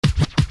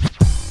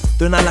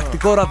το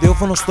εναλλακτικό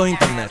ραδιόφωνο στο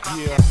ίντερνετ.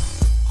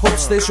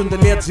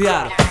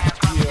 HotStation.gr.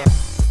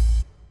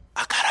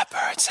 I got a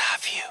bird's eye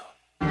view.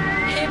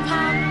 Hip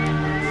hop,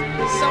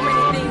 there's so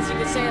many things you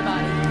could say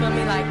about it. You feel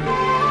me? Like,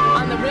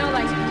 on the real,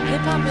 like,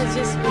 hip hop is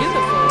just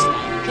beautiful.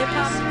 Hip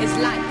hop is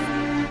life.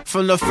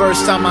 From the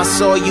first time I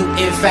saw you,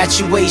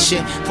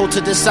 infatuation. Pulled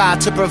to the side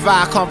to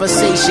provide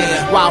conversation.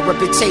 Wild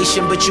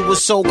reputation, but you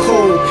were so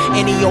cool.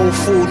 Any old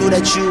fool knew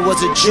that you was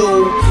a Jew.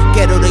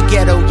 Ghetto to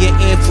ghetto, your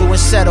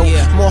influence settle.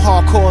 More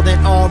hardcore than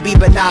R&B,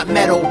 but not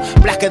metal.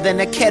 Blacker than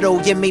a kettle,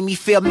 you made me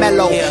feel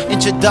mellow.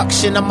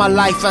 Introduction of my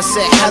life, I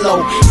said hello.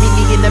 Meet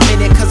me in a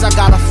minute, cause I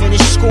gotta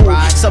finish school.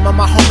 Some of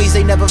my homies,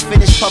 they never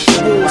finished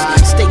puffin' rules.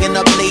 Staying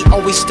up late,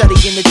 always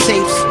studying the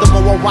tapes. The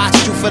more I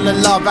watched you fell in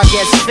love, I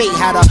guess fate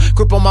had a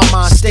grip on my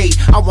mind state.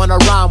 I wanna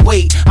rhyme,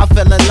 wait, I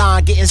fell in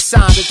line, getting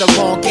signed at the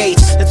wrong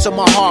gates. Until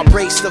my heart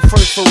breaks, the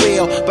first for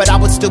real. But I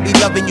would still be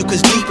loving you,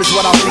 cause deep is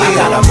what I feel. I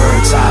got a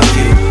bird's eye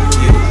view.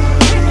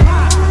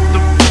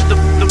 The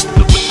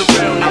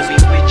real, I'll be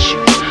with you,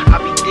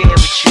 I'll be there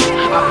with you,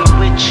 I'll be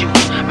with you,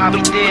 I'll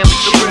be there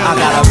with you. I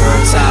got a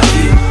bird's eye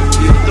view.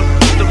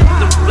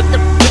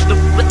 The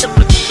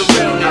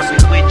real, I'll be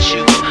with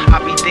you,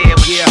 I'll be there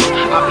with you,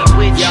 I'll be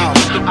with you,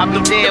 I'll be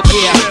there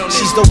with you.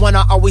 She's the one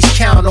I always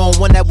count on,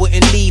 one that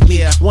wouldn't leave me.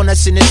 One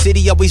that's in the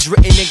city, always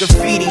written in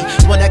graffiti.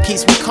 One that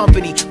keeps me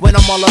company when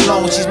I'm all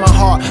alone. She's my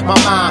heart, my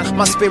mind,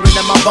 my spirit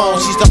and my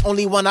bones. She's the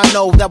only one I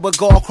know that would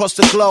go across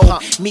the globe.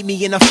 Meet me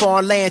in a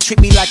foreign land,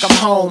 treat me like I'm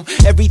home.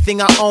 Everything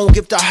I own,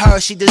 give to her,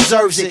 she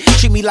deserves it.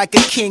 Treat me like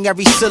a king,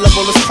 every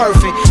syllable is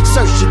perfect.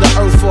 Search to the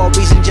earth for a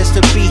reason just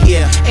to be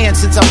here. And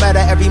since I'm at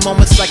her, every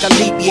moment's like a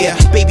leap year.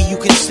 Baby, you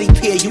can sleep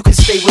here, you can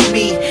stay with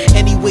me.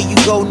 Anywhere you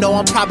go, know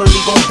I'm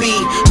probably gonna be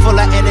full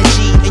of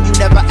energy, and you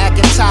never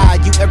acting tired.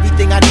 You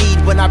everything I need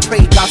when I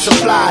pray, God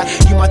supplied.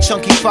 You my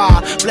chunky fire,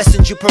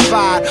 blessings you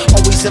provide.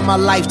 Always in my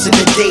life to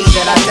the day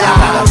that I die.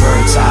 I got a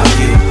bird's eye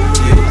view.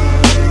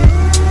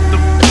 The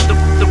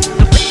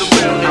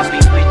real, I'll be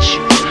with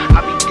you,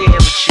 I'll be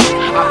there with you,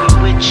 I'll be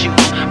with you,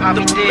 I'll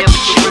be there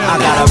with you. I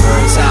got a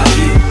bird's eye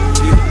view.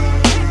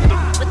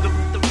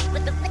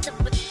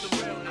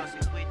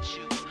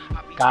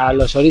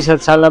 Καλώς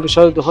ορίσατε σε άλλο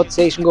επεισόδιο του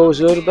HotStation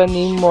Goes Urban.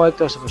 Είμαι ο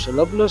Έκτορος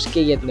Αποσολόπουλος και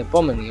για την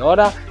επόμενη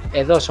ώρα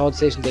εδώ στο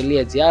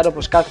HotStation.gr,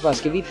 όπως κάθε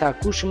Παρασκευή, θα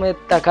ακούσουμε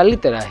τα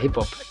καλύτερα hip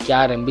hop και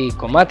R&B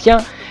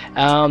κομμάτια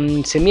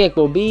σε μια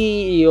εκπομπή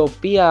η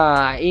οποία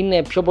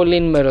είναι πιο πολύ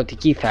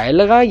ενημερωτική, θα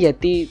έλεγα,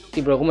 γιατί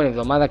την προηγούμενη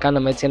εβδομάδα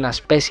κάναμε έτσι ένα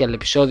special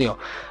επεισόδιο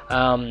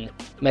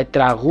με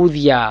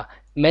τραγούδια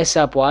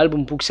μέσα από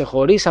άλμπουμ που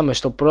ξεχωρίσαμε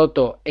στο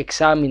πρώτο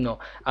εξάμηνο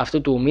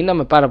αυτού του μήνα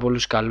με πάρα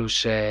πολλούς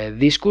καλούς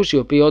δίσκους, οι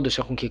οποίοι όντως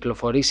έχουν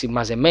κυκλοφορήσει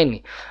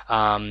μαζεμένοι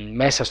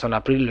μέσα στον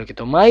Απρίλιο και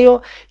τον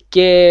Μάιο.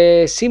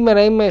 Και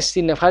σήμερα είμαι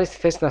στην ευχάριστη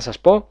θέση να σας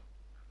πω,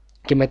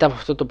 και μετά από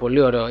αυτό το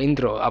πολύ ωραίο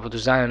intro από το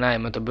Zion I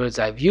με το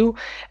Bird's Eye View,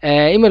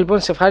 είμαι λοιπόν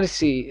σε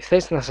ευχάριστη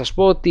θέση να σας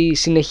πω ότι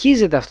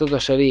συνεχίζεται αυτό το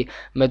σερί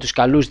με τους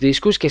καλούς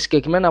δίσκους και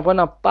συγκεκριμένα από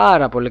ένα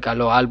πάρα πολύ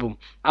καλό άλμπουμ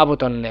από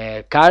τον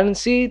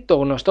Currency, το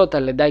γνωστό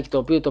ταλεντάκι το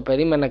οποίο το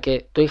περίμενα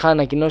και το είχα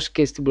ανακοινώσει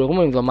και στην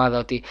προηγούμενη εβδομάδα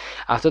ότι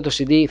αυτό το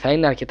CD θα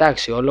είναι αρκετά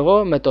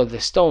αξιόλογο. Με το The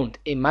Stoned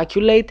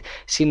Immaculate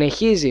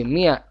συνεχίζει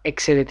μια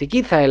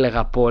εξαιρετική, θα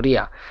έλεγα,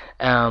 πορεία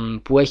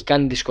που έχει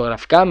κάνει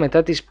δισκογραφικά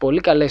μετά τις πολύ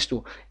καλές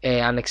του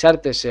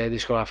ανεξάρτητες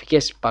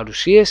δισκογραφικές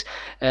παρουσίες.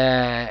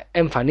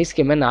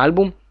 Εμφανίστηκε με ένα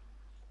άλμπουμ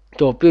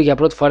το οποίο για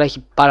πρώτη φορά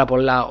έχει πάρα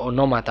πολλά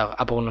ονόματα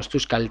από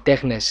γνωστούς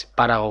καλλιτέχνες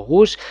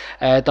παραγωγούς,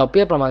 τα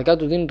οποία πραγματικά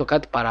του δίνουν το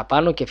κάτι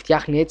παραπάνω και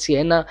φτιάχνει έτσι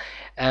ένα,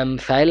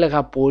 θα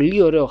έλεγα,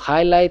 πολύ ωραίο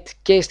highlight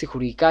και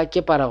στιχουργικά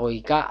και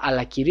παραγωγικά,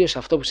 αλλά κυρίως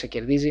αυτό που σε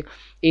κερδίζει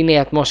είναι η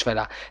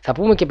ατμόσφαιρα. Θα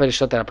πούμε και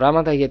περισσότερα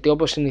πράγματα, γιατί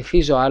όπως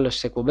συνηθίζω άλλως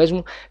στις εκπομπές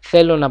μου,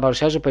 θέλω να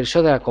παρουσιάζω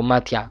περισσότερα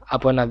κομμάτια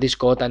από ένα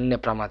δίσκο όταν είναι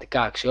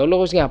πραγματικά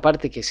αξιόλογος, για να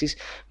πάρετε κι εσείς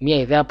μια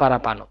ιδέα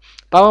παραπάνω.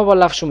 Πάμε να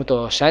απολαύσουμε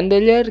το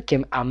Chandelier και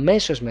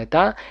αμέσως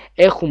μετά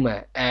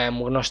έχουμε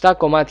γνωστά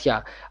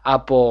κομμάτια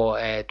από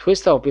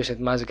Twista, ο οποίος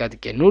ετοιμάζει κάτι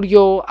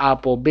καινούριο,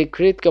 από Big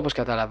Crit και όπως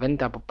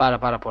καταλαβαίνετε από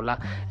πάρα πολλά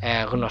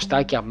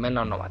γνωστά και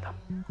απμένα ονόματα.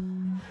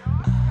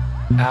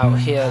 Out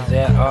here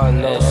there are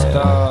no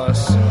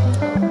stars.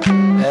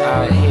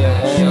 Out here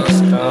ain't no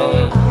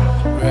stone.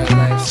 Real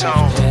life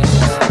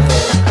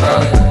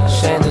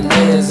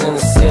chandeliers in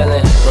the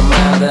ceiling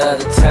remind her of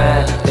the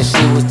time that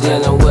she was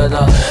dealing with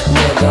a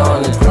nigga on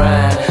the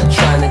grind,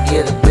 trying to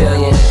get $1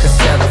 billion, could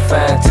sell a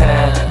fine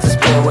time to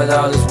spend with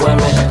all his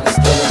women,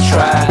 still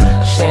try.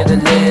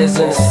 Chandeliers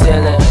in the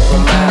ceiling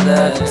remind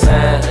her of the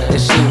time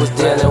that she was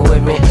dealing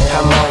with me.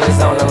 I'm always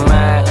on her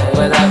mind,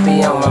 but I be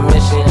on my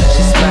mission.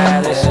 She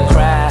smile and she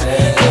cry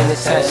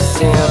anytime she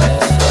see him.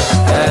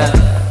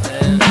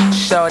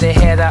 Shorty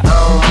had her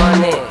own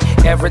money.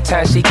 Every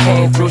time she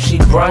came through, she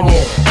brung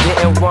it.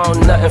 Didn't want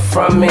nothing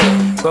from it,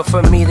 but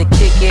for me to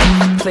kick it,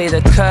 play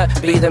the cut,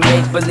 be the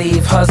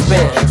make-believe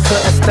husband.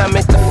 Couldn't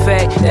stomach the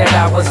fact that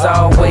I was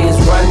always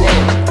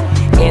running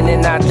in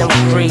and out them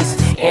streets,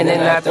 in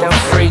and out them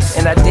freaks.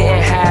 And I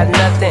didn't hide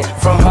nothing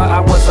from her,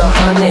 I was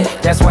 100.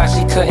 That's why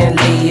she couldn't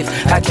leave,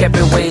 I kept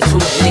it way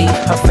too deep.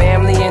 Her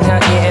family and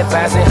her ear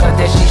advising her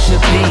that she should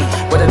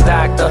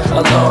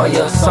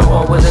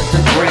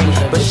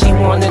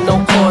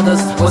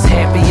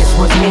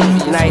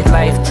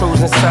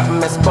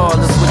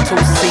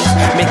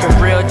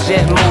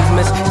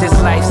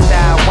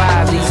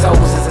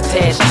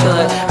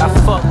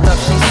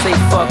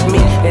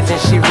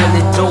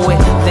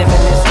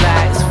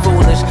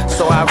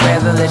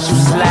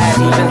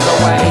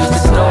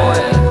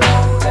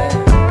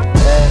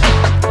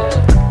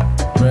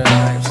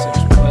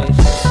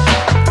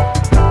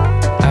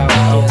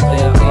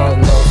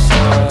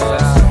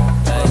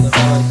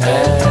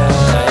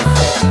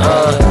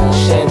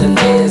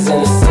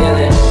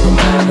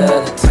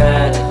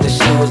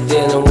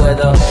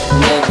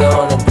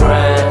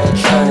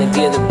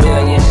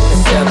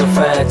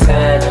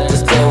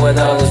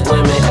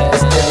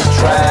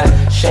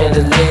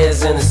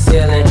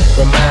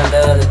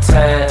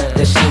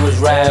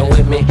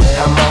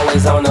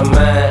always on her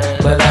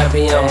mind, but I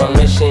be on my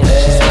mission.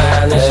 She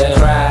smile and she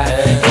cry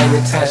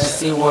anytime she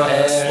see one.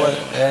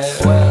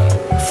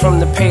 From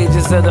the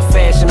pages of the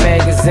fashion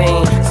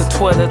magazine to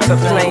Twitter to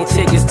plane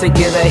tickets to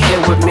get a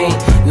hit with me.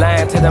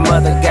 Lying to them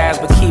other guys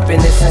but keeping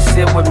it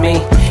sincere with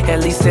me. At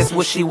least that's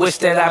what she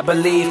wished that I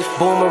believe.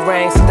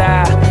 Boomerang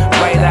style,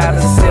 right out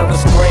of the silver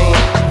screen.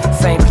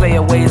 Same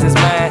player ways as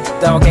mine.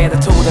 Dog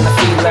attitude and the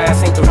feline.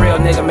 Ain't the real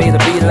nigga made a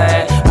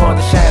beeline.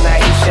 Wanted to shine, now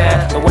he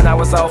shine. But when I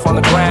was off on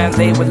the grind,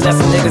 they with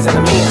lesser niggas in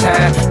the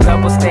meantime.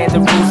 Double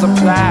standard rules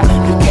apply.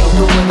 You can't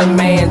do what a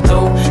man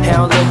do.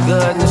 Hell look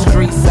good in the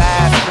street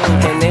side.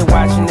 And they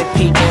watching it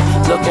peeping,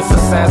 looking for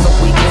signs of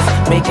weakness.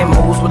 Making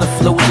moves with a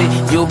floozy.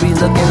 You'll be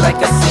looking like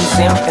a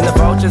CSM. And the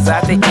vultures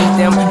out there eat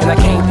them. And I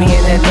can't be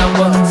in that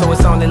number. So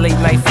it's on the late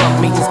night fuck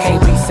meetings.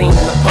 Can't be seen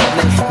in the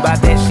public. By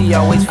that she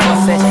always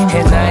fussing.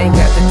 And I ain't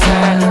got the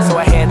time, so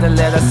I had to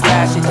let her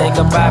slide. She think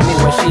about me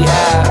when she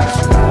high.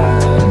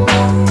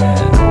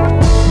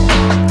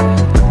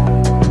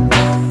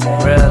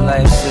 Real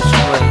life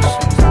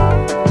situations.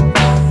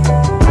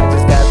 I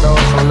just got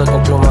those from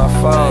looking through my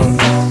phone.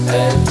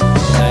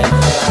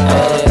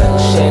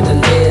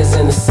 Chandeliers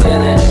in the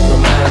ceiling,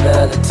 reminder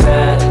of the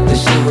time that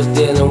she was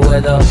dealing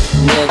with a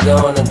nigga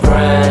on the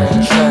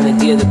grind, trying to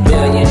get $1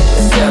 billion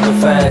and still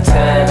find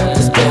time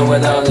to spend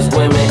with all these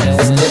women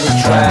that still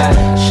try.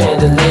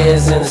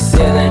 Chandeliers in the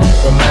ceiling,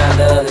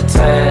 reminder of the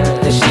time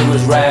that she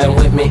was riding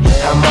with me.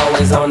 I'm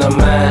always on her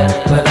mind,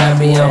 but I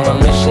be on my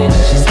mission.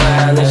 She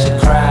smile and she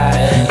cry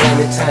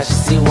anytime she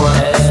see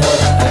one.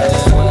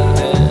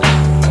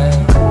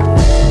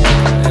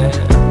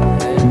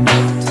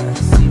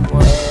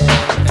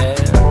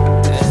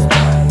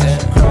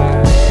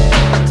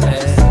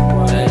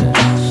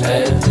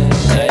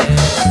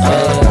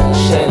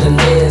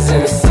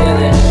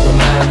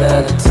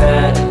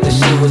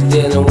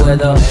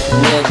 With a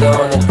nigga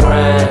on the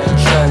grind,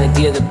 trying to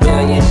get $1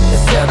 billion and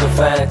still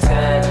find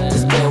time to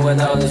spend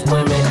with all these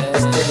women that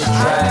still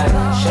try.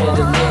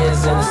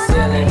 Chandeliers in the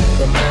ceiling,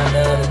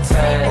 reminder of the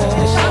time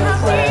that she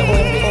was riding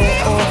with me.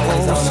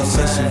 She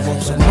said she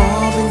wants some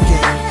Marvin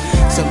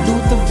Gaye, some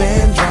Luther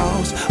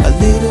Vandross, a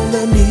little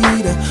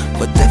Anita,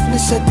 but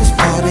definitely set this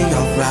party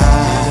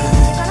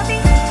alright.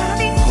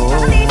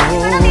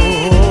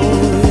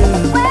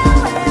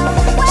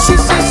 She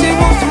said she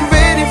wants some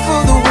ready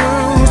for the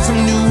world, some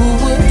new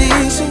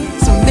edition,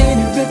 some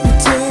lady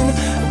Rippleton.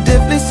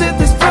 Definitely set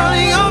this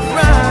party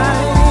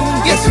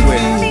alright. Yes, it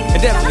will.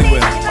 It definitely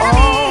will. Oh,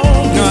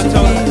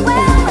 no,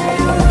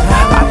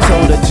 I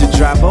told her to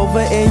drop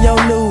over in your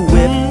new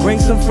whip. Bring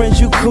some friends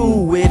you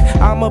cool with.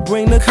 I'ma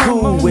bring the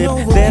cool whip.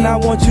 Then I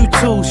want you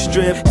to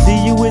strip.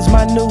 See you is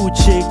my new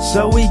chick,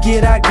 so we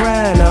get our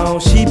grind on.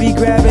 She be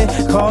grabbing,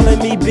 calling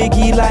me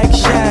Biggie like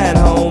Shine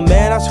Home.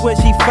 Man, I swear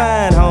she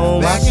fine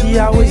home. Why she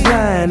always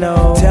lying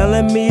on?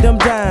 Telling me them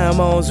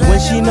diamonds when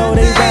she know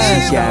they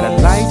rhymes. Got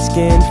a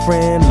light-skinned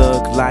friend,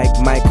 look like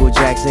Michael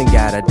Jackson.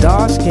 Got a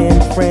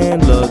dark-skinned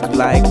friend, look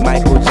like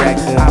Michael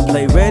Jackson. I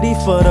play ready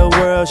for the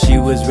world, she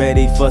was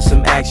ready for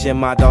some action.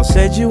 My dog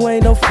said you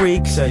ain't no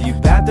freak, so you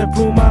bout to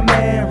prove my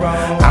man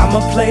wrong. I'ma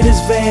play this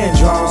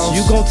Vandross,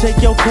 you gon' take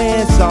your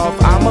pants off.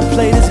 I'ma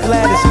play this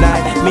Gladys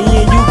night, me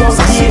and you gon'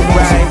 get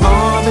right.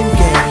 Marvin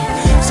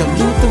Gaye, some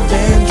Luther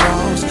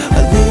Vandross,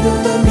 a little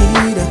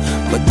Anita,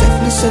 but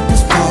definitely set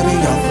this party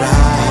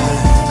alright.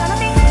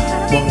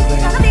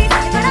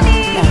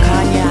 Now,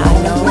 Kanye, I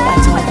know I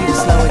told you to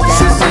slow it down.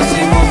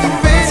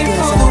 It's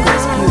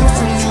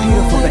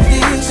beautiful, but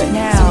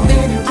now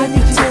I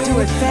need you to do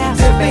it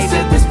faster, baby.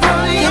 Can you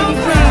please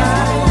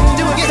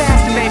do it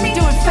faster, baby?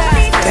 Do it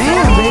faster.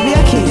 Damn, baby,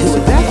 I can't do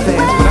it that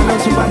fast, but I know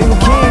somebody who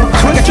can.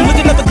 I got you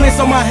looking at the glitz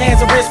on my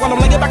hands and wrists while I'm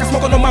laying back and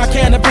smoking on my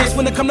cannabis.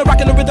 When it come to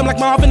rocking the rhythm like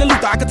Marvin and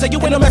Luther, I can tell you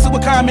ain't no messing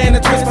with Kyle, man,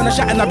 and twist. When I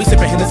shot and I be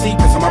sipping Hennessy,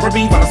 piss on my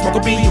R&B while I smoke a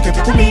B. You can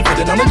pick with me, put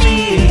it on the G.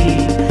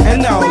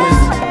 And now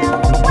listen.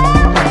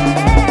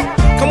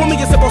 Come with me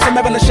and sip on some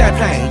Evan and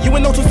champagne. You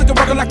ain't no two sticker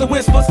rockin' like the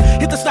whispers.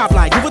 Hit the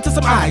stoplight, give it to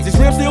some eyes. These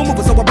rims still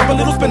moving, so I pop a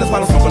little spinners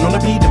while I'm smoking on the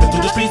beat. Dipping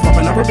through the streets,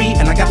 bumping up a beat,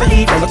 and I got the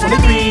heat on the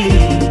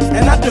 23.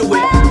 And I do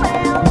it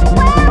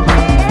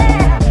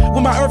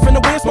with my earth and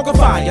the wind, smoke a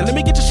fire. Let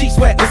me get your sheets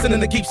wet, listening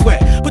to keep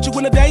sweat. Put you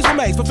in the days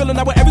remains, fulfilling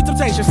out with every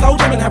temptation. Slow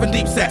jamming, having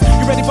deep sex.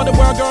 You ready for the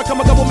world, girl?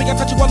 Come and go with me. I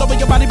touch you all over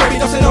your body, baby.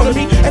 Don't say no to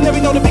me. And every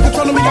know to be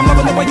controlling me. I'm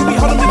loving the way you be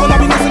holding me when I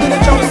be listening to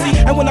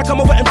Jodeci. And when I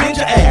come over and bend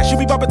your ass, you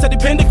be bumping to the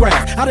pentagram.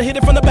 I done hit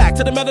it from the back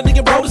to the melody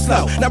and roll it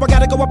slow. Now I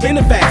gotta go up in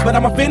it fast, but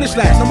I'ma finish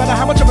last. No matter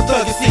how much of a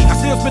thug you see, I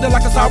still spit it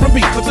like a sovereign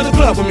beat. Come to the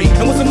club with me,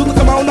 and when some Luther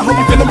come on, I hope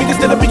you feeling me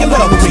instead of being in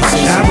love with me.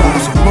 Shine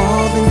bright. Some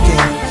Marvin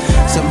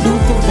Gaye, some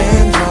Luther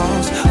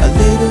Vandross, a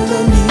little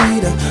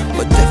Anita,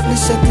 but definitely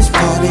set this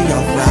party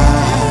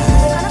alright.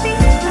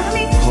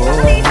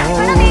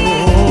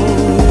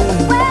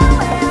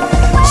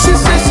 She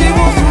said she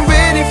wasn't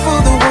ready for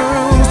the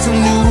world, some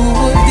new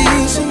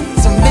edition,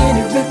 some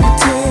many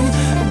Rippleton.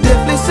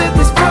 Definitely set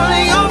this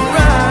party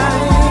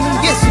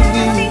alright. Yes it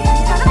will.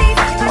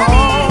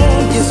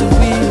 Oh, yes it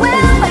will.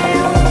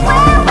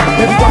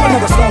 Baby, drop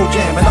another slow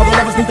jam, and all the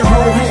lovers need to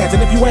hold hands.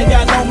 And if you ain't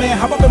got no man,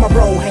 hop up in my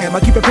bro ham. I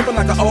keep it pimpin'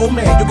 like an old old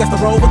man. You got to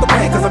roll with the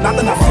plan, cause I'm not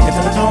enough. Take it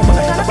to the tone when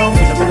I hit the bone.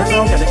 Feet up in the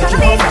zone, gotta get you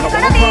home, I don't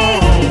wanna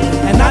roam.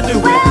 And I do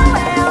it.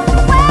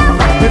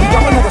 Baby,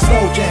 drop another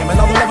slow jam, and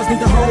all the lovers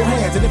need to hold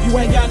hands. And if you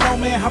ain't got no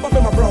man, hop up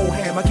in my bro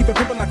ham. I keep it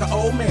pimpin' like an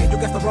old man. You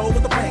got to roll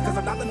with the plan, cause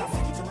I'm not enough.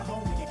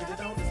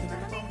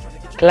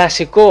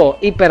 Κλασικό,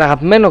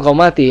 υπεραγαπημένο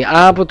κομμάτι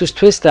από τους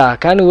Twista,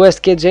 Kanye West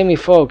και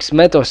Jamie Foxx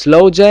με το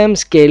Slow Jams,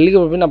 και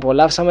λίγο πριν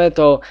απολαύσαμε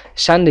το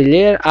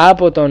Chandelier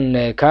από τον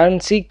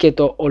Currency και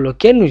το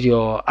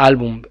ολοκαίνουργιο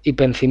άλμπουμ,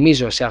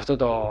 υπενθυμίζω σε αυτό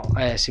το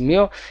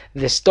σημείο,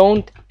 The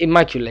Stoned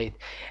Immaculate.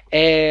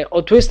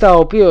 Ο Twista, ο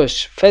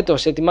οποίος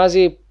φέτος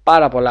ετοιμάζει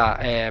πάρα πολλά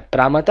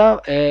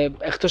πράγματα,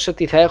 εκτός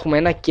ότι θα έχουμε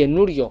ένα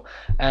καινούριο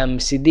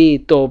CD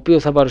το οποίο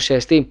θα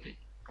παρουσιαστεί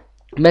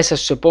μέσα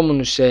στους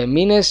επόμενους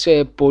μήνες,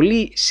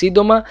 πολύ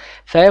σύντομα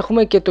θα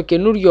έχουμε και το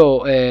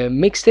καινούριο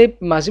mixtape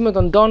μαζί με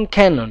τον Don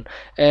Cannon.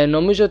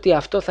 Νομίζω ότι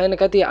αυτό θα είναι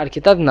κάτι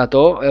αρκετά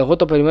δυνατό, εγώ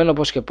το περιμένω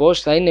πώς και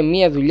πώς. Θα είναι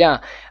μια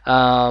δουλειά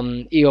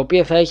η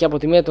οποία θα έχει από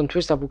τη μία τον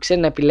Twista που ξέρει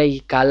να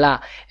επιλέγει καλά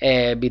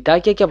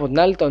μπιτάκια, και από την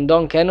άλλη τον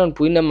Don Cannon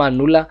που είναι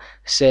μανούλα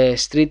σε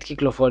street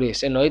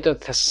κυκλοφορίες. Εννοείται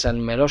ότι θα σας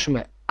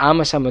ενημερώσουμε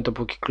άμεσα με το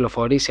που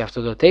κυκλοφορήσει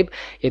αυτό το tape,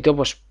 γιατί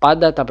όπως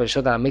πάντα τα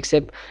περισσότερα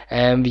mixtape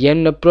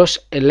βγαίνουν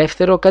προς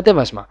ελεύθερο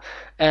κατέβασμα.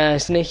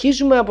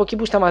 Συνεχίζουμε από εκεί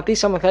που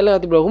σταματήσαμε, θα έλεγα,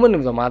 την προηγούμενη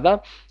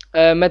εβδομάδα,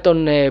 με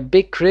τον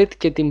Big Crit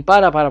και την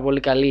πάρα πολύ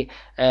καλή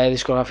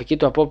δισκογραφική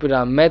του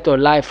απόπειρα με το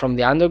Live from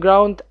the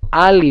Underground.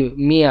 Άλλη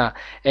μια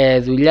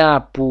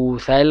δουλειά που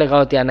θα έλεγα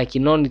ότι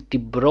ανακοινώνει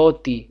την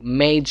πρώτη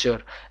major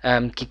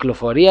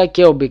κυκλοφορία,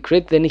 και ο Big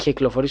Crit δεν είχε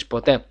κυκλοφορήσει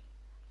ποτέ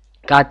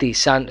κάτι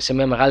σαν σε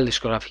μια μεγάλη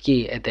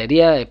δισκογραφική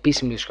εταιρεία,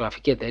 επίσημη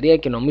δισκογραφική εταιρεία,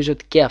 και νομίζω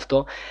ότι και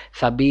αυτό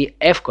θα μπει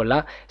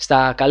εύκολα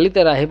στα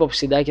καλύτερα hip hop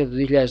συντάκια του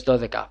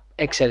 2012.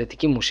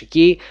 Εξαιρετική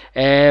μουσική,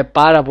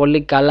 πάρα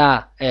πολύ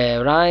καλά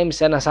rhymes,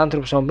 ένας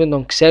άνθρωπος τον οποίο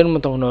τον ξέρουμε,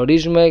 τον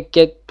γνωρίζουμε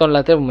και τον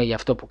λατρεύουμε για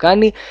αυτό που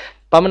κάνει.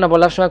 Πάμε να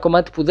απολαύσουμε ένα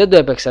κομμάτι που δεν το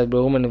έπαιξα την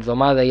προηγούμενη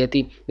εβδομάδα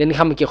γιατί δεν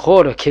είχαμε και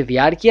χώρο και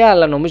διάρκεια,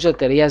 αλλά νομίζω ότι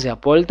ταιριάζει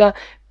απόλυτα.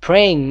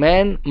 Praying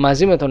Man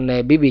μαζί με τον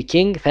BB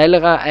King, θα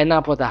έλεγα ένα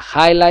από τα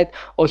highlight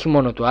όχι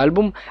μόνο του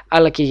άλμπουμ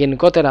αλλά και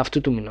γενικότερα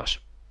αυτού του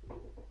μηνός.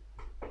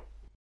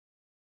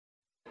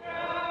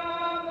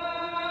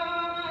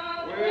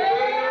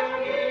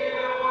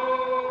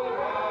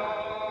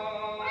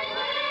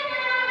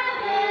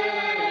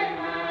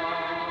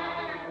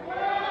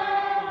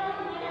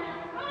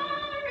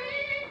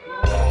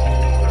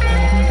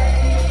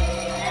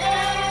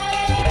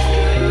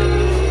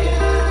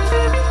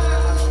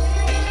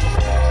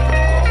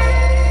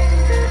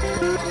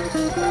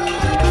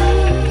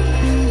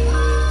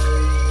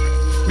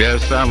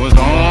 Yes, I was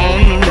on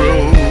the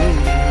road,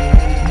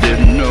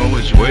 didn't know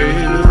which way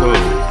to go.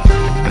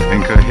 I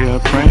think I hear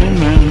a praying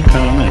man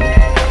coming,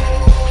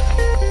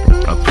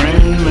 a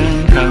praying man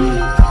coming.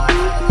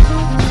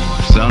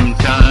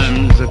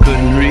 Sometimes I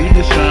couldn't read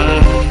the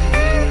sign,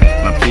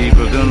 my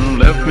people done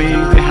left me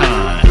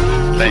behind.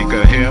 Think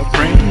I hear a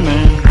praying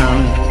man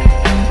coming.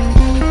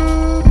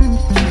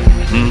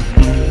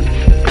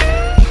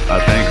 I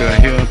think I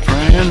hear a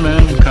praying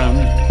man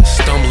coming.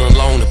 Stumbling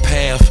along the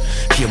path,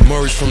 he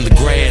emerged from the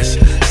grass,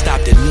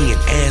 stopped at me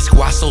and asked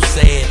why so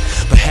sad.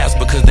 Perhaps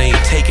because they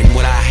ain't taking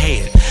what I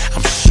had.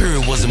 I'm sure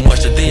it wasn't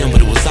much to them, but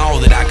it was all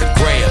that I could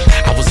grab.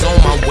 I was on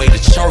my way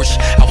to church,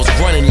 I was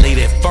running late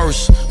at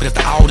first, but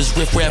after all this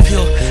riff-raff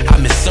here, I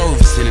miss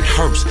service and it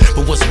hurts.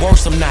 But what's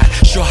worse, I'm not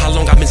sure how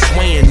long I've been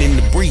swaying in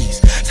the breeze.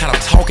 Tired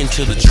of talking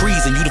to the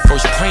trees, and you the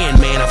first praying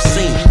man I've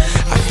seen.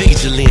 I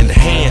figured you lend a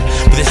hand,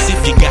 but that's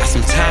if you got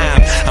some time.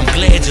 I'm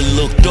glad you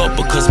looked up,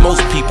 because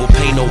most people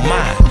pay no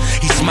mind.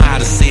 He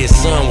smiled and said,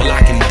 son, well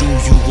I can do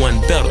you one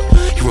better.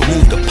 He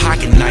removed a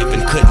pocket knife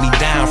and cut me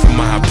down from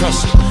my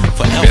oppressor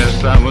forever. Yes,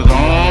 I was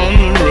on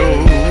the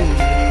road,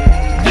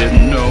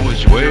 didn't know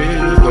which way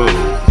to go.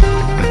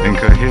 I think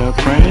I hear a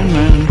praying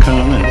man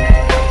coming,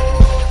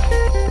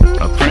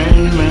 a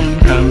praying man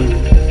coming.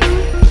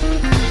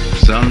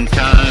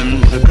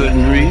 Sometimes I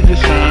couldn't read the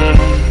sign,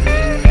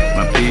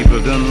 my people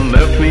done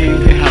left me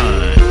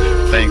behind.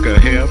 Think I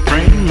hear a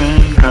praying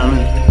man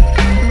coming.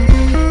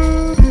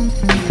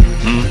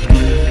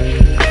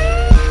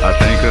 I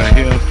think I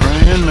hear a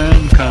praying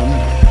man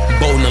coming.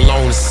 Boating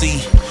along the sea,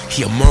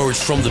 he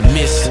emerged from the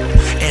mist.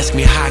 Asked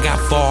me how I got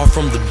far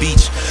from the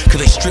beach, cause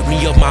they stripped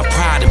me of my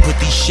pride and put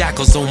these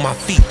shackles on my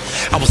feet.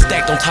 I was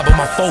stacked on top of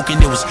my folk and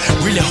it was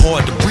really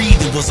hard to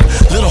breathe. It was a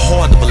little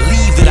hard to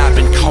believe that I've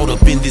been caught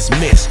up in this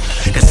mess,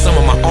 that some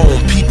of my own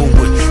people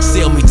would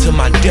sell me to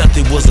my death.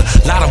 It was a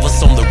lot of us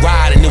on the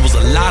ride and it was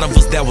a lot of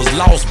us that was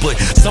lost, but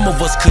some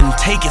of us couldn't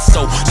take it,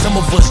 so some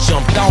of us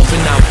jumped off.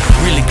 And I'm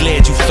really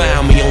glad you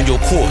found me on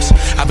your course.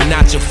 I've been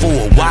out here for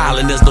a while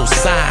and there's no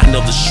sign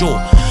of the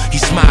shore. He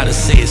smiled and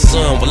said,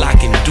 son, well I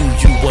can do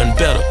you one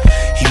better.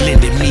 He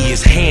lended me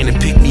his hand and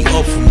picked me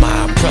up from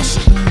my oppressor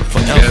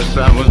forever. Yes,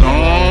 I was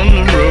on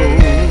the road,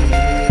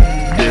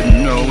 didn't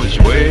know which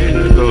way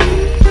to go.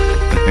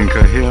 I think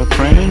I hear a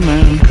praying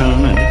man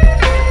coming,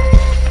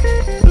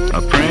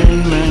 a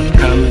praying man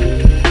coming.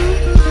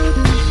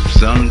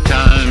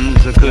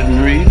 Sometimes I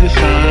couldn't read the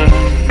sign,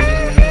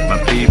 my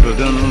people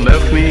done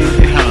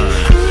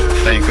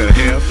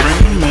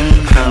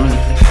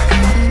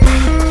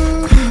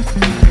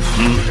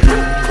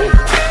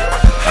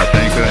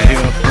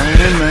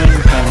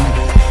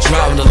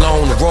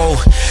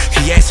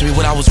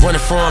I was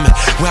running from and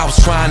where I was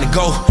trying to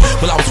go.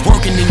 Well, I was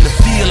working in the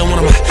field and one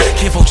of my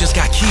kinfolk just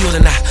got killed,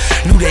 and I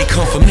knew they'd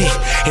come for me.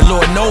 And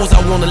Lord knows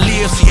I wanna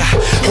live. See, I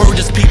heard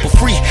this people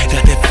free,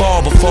 that far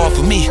but far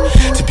for me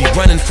to be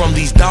running from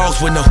these dogs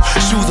with no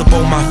shoes up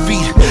on my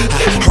feet.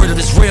 I heard of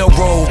this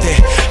railroad that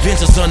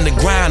ventures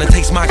underground and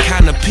takes my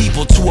kind of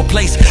people to a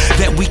place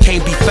that we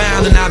can't be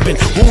found. And I've been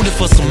wounded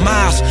for some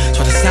miles, so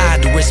I decided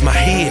to rest my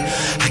head.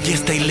 I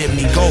guess they let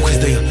me go cause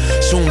they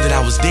assumed that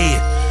I was dead.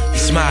 He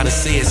smiled and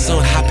said,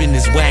 son, hop in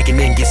this wagon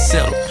and get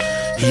settled.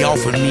 He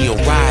offered me a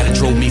ride and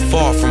drove me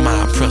far from my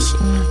oppressor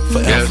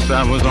forever. Yes,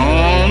 I was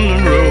on the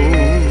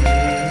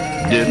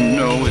road, didn't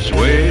know which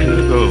way to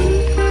go.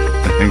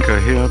 I think I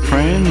hear a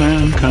praying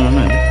man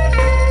coming,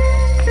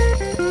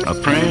 a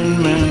praying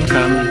man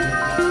coming.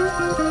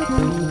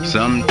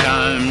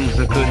 Sometimes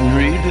I couldn't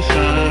read the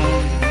sign,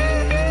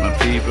 my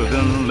people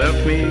done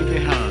left me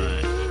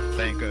behind.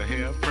 Think I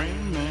hear a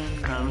praying man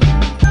coming.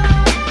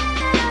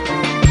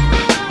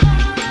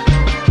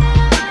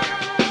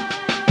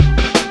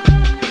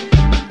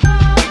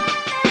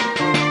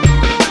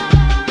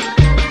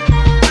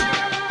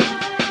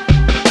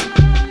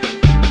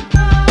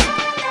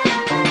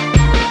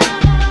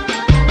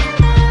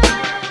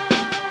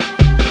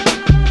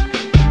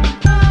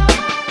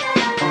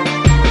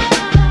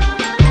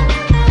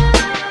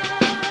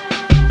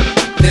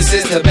 This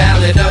is the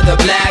ballad of the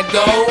black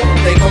gold.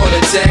 They call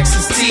it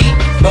Texas tea,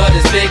 but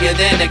it's bigger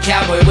than a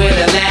cowboy with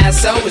a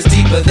lasso. It's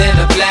deeper than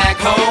a black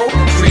hole.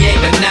 Create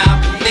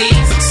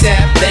monopolies,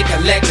 except they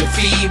collect a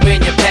fee when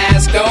you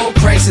pass go.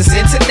 Crisis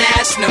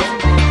international,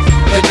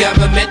 the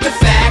government de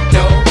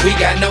facto. We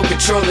got no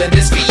control of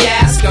this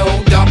fiasco.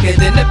 Darker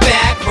than the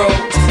back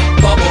roads,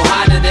 bubble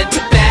hotter than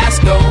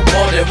Tabasco.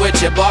 More than what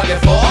you bargain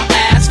for or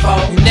ask for.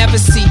 You never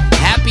see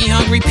happy,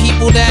 hungry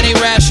people that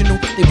ain't rational.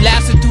 They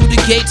blasted through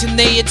the gates and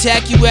they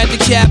attack you at the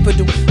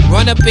Capitol.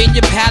 Run up in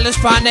your palace,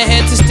 find a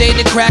head to stay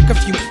to crack a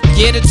few.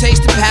 Get a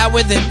taste of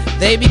power, then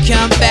they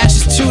become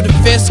fascists too. The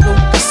fiscal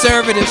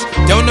conservatives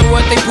don't know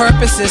what their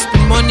purpose is.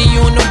 Spend money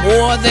on the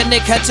war, then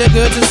they cut your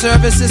goods and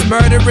services.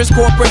 Murderers,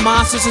 corporate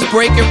monsters is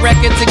breaking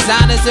records.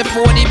 Exoner's at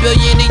 $40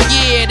 billion a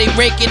year. They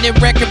raking in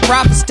record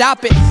profits.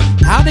 Stop it.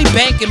 How they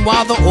banking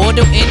while the oil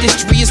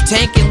industry is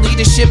tanking?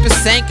 Leadership is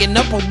sinking,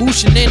 up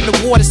pollution in the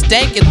water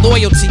stanking.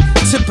 Loyalty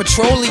to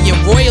petroleum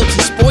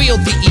royalty spoil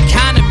the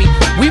economy.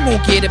 We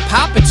won't get it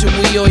poppin' till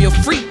we oil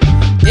free.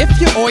 If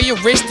you're oil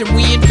rich, then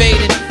we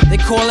invaded. They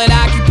call it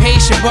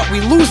occupation, but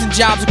we losing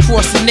jobs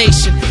across the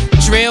nation.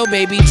 Drill,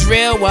 baby,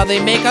 drill, while they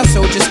make our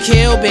soldiers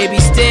kill, baby,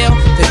 still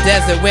the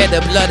desert where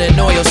the blood and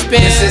oil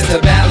spills. This is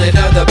the ballad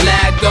of the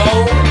black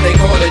gold. They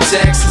call it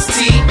Texas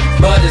tea,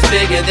 but it's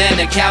bigger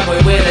than a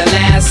cowboy with a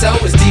lasso.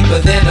 It's deeper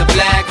than a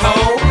black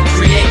hole.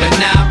 Create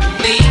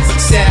monopolies,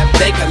 except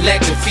they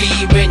collect a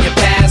fee when you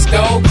pass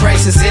go.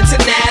 Crisis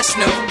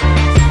international,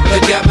 the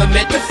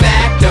government de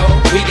facto.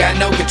 We got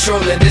no control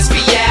of this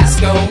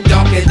fiasco.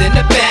 Darker than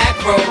the back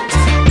roads,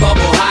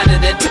 bubble hotter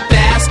than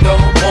Tabasco.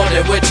 More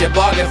than what you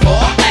bargain for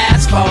or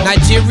ask for.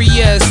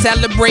 Nigeria is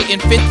celebrating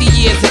 50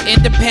 years of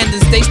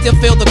independence. They still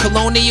feel the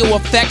colonial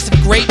effects of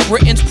Great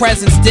Britain's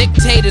presence.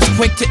 Dictators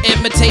quick to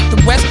imitate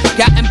the West,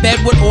 got in bed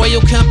with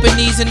oil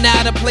companies and now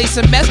to place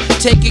a mess.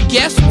 Take a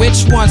guess which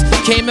ones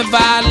came and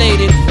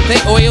violated. They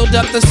oiled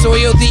up the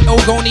soil, the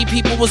Ogoni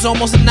people was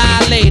almost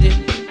annihilated.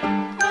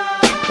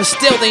 But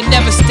still they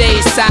never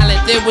stayed silent.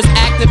 There was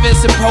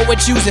activists and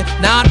poets using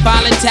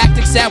non-violent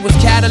tactics that was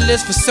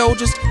catalyst for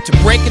soldiers to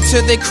break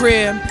into their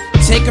crib,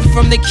 take them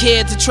from the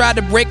kids to try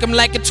to break them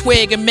like a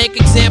twig and make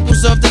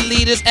examples of the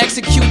leaders.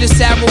 Executed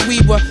Sarah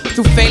Weaver,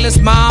 threw Fela's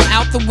mom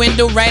out the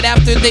window right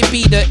after they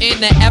beat her in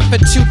an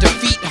effort to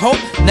defeat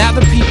hope. Now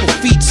the people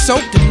feet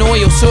soaked in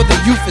oil, so the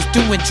youth is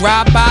doing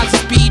drive-bys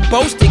and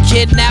speedboats. They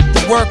kidnap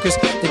the workers,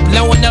 they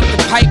blowing up the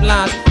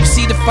pipelines. You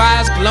see the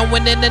fires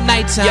glowing in the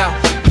nighttime. Yo,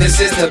 this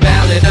is the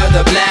ballad of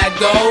the black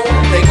gold.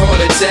 They call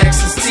it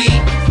Texas tea,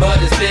 but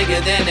it's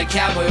bigger than a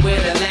cowboy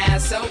with a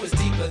lasso. It's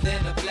deeper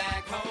than a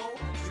black hole.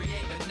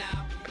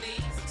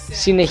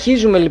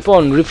 Συνεχίζουμε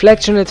λοιπόν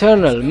Reflection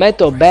Eternal με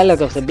το Ballad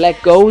of the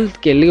Black Gold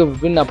και λίγο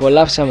πριν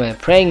απολαύσαμε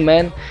Praying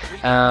Man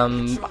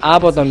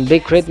από τον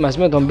Big Crit μαζί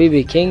με τον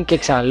BB King και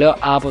ξαναλέω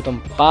από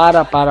τον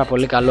πάρα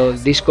πολύ καλό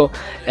δίσκο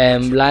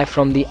Live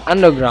from the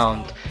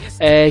Underground.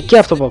 Και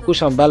αυτό που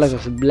ακούσαμε, Ballad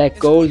of the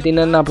Black Gold,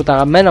 είναι ένα από τα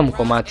αγαπημένα μου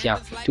κομμάτια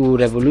του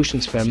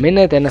Revolutions Per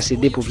Minute, ένα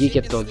CD που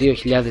βγήκε το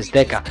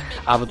 2010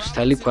 από τους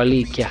Talib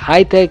Kweli και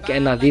High-Tech,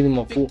 ένα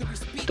δίδυμο που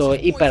το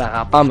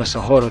υπεραγαπάμε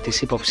στον χώρο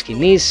της hip hop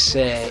σκηνής,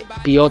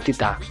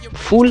 ποιότητα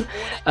full,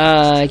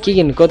 και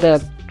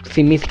γενικότερα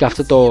θυμήθηκα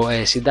αυτό το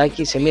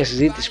συντάκι σε μια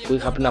συζήτηση που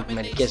είχα πριν από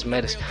μερικές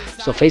μέρες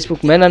στο Facebook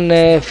με έναν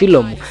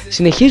φίλο μου.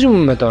 Συνεχίζουμε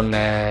με τον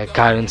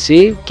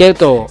Currency και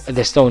το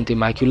The Stone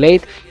Immaculate,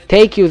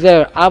 Take You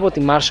There από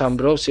τη Marsha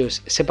Ambrosius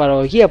σε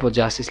παραγωγή από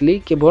Justice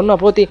League, και μπορώ να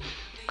πω ότι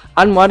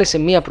αν μου άρεσε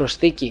μια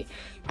προσθήκη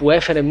που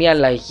έφερε μια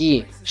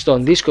αλλαγή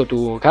στον δίσκο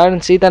του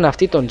Currency ήταν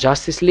αυτή των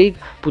Justice League,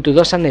 που του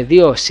δώσανε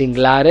δύο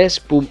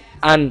σιγκλάρες που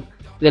αν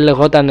δεν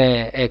λεγόταν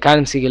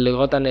Currency και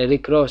λεγόταν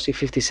Rick Ross ή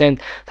 50 Cent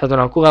θα τον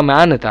ακούγαμε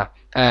άνετα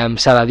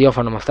σε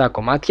ραδιόφωνο με αυτά τα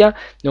κομμάτια.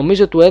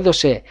 Νομίζω του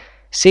έδωσε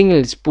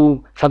singles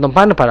που θα τον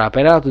πάνε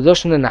παραπέρα, θα του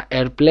δώσουν ένα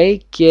airplay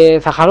και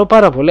θα χαρώ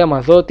πάρα πολύ άμα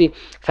δω ότι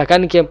θα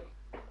κάνει και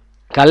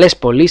καλές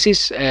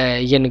πωλήσεις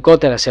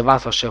γενικότερα σε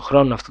βάθος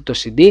χρόνου αυτό το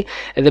CD.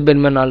 Δεν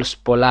περιμένω άλλως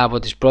πολλά από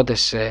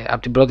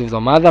την πρώτη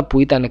εβδομάδα που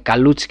ήταν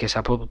καλούτσικες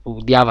από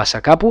που διάβασα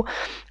κάπου,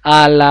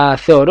 αλλά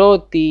θεωρώ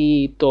ότι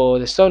το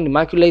The Stone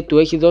Immaculate του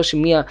έχει δώσει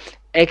μια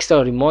έξτρα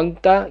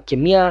οριμότητα και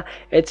μια,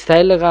 έτσι θα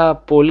έλεγα,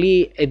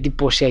 πολύ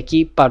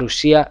εντυπωσιακή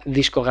παρουσία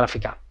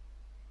δισκογραφικά.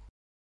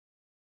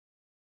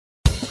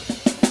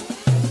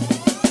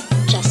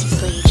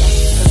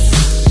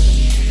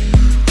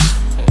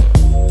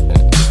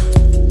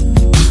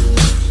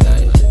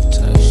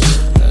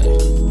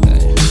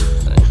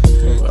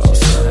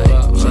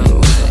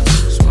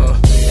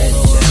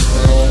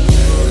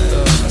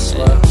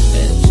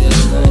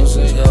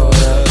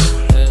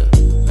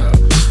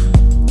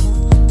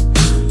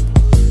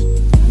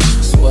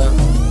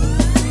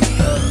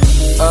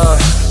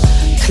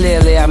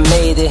 Clearly I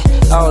made it,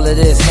 all of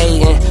this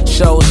hating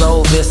show's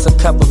over, it's a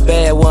couple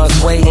bad ones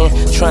waiting,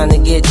 trying to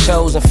get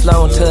chosen,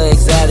 flown to an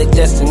exotic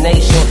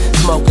destination,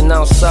 smoking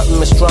on something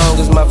as strong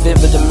as my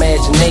vivid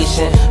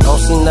imagination.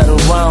 Don't see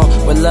nothing wrong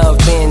with love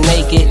being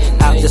naked,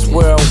 out this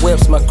world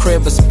whips, my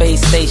crib a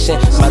space station,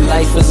 my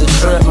life is a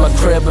trip, my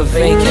crib a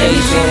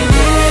vacation.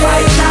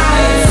 White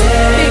lines,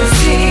 big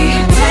city,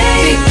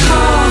 big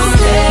cars,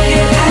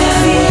 get at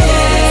me,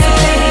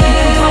 baby you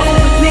can roll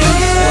with me,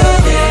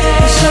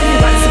 I'll show you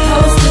what it's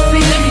supposed to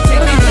be,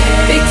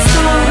 big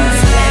stones,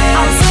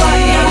 I'll spot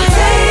ya,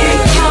 big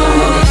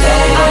come,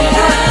 I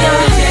got ya,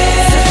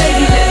 so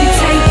baby let me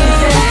take you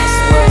there,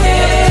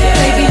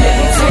 baby let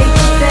me take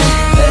you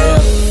there.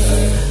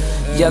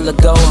 Yellow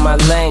gold my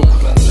lane,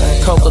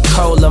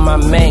 Coca-Cola my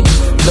mink,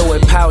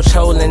 Louis pouch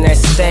holding that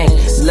stank.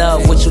 Love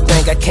what you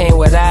think I came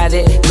without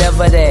it,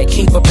 never that.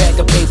 Keep a pack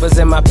of papers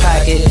in my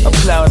pocket,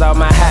 applaud all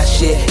my hot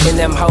shit in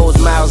them hoes'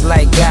 mouths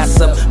like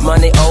gossip.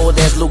 Money old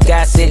as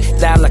Lugassi,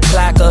 dollar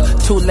clocker.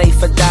 Too late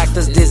for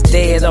doctors, this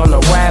dead on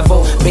arrival.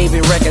 Baby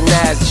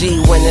recognize G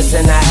when it's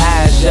in her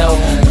eyes, yo.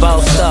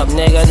 Bossed up,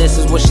 nigga, this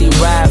is what she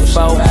ride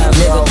for.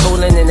 Nigga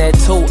coolin' in that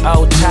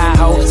 2-0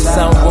 Tahoe,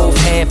 sunroof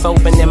half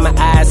open and my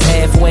eyes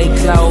halfway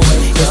closed.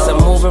 It's a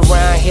move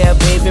around here,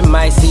 baby,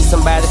 might see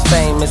somebody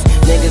famous.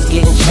 Niggas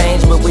getting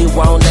changed, but we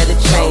won't let it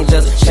change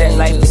us. Shit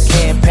like the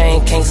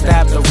campaign, can't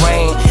stop the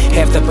rain.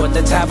 Have to put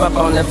the top up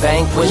on the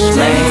vanquish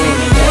lane.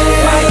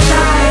 White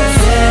lines,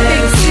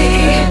 big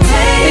city,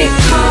 big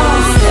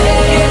cars,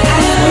 get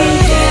at me,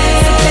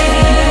 so baby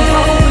you can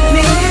roll with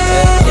me,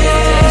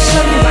 I'll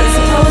show you what it's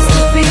supposed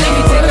to be,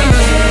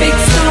 big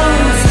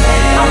stones,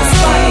 I'll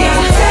spot ya,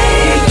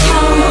 big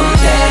come,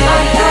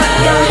 I got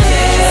ya,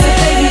 so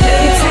baby let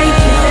me take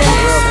you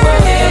there,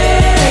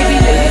 baby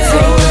let me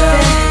take you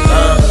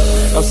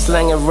there. I'm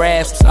slinging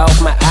raps off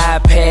my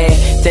iPad,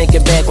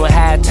 thinking back when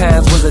high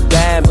times was a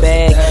dime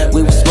bag.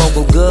 We was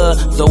smoking good,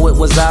 though it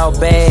was all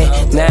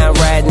bad. Now I'm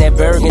riding that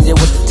burgundy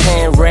with the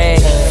tan rag.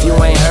 If you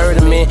ain't heard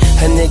of me,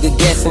 a nigga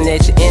guessing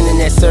that your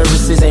internet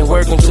services ain't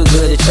working too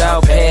good at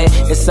y'all pad.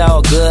 It's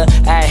all good,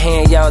 I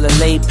hand y'all a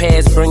late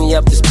pass, bring you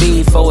up to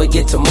speed before it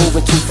get to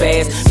moving too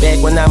fast. Back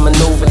when I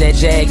maneuvered that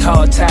Jag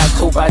hard top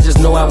coupe, I just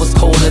knew I was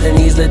colder than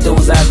these little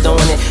dudes out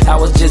doing it. I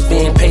was just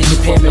being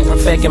patient, pimping,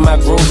 perfecting my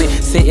groovy,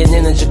 sitting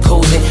in a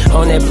jacuzzi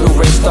on that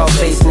Blu-ray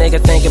Scarface, nigga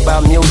thinking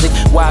about music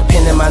while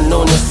pinning my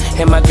newness.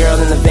 And my girl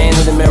in the van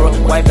in the mirror,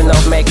 wiping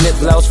off Mac lip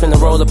gloss, finna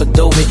roll up a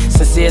doobie.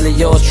 Sincerely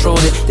yours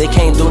truly, they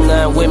can't do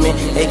nothing with me,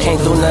 they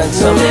can't do nothing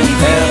to me.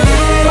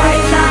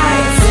 White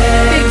lines,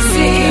 big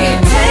city,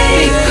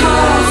 big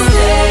cars,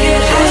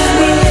 get at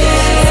me,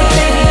 so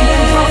baby you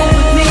can roll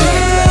with me,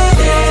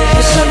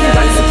 I'll show you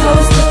what it's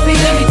supposed to be,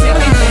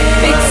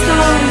 big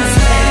stones,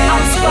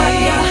 I'll spot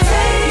ya,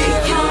 big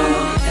come,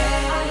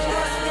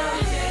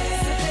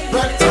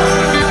 I got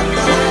ya,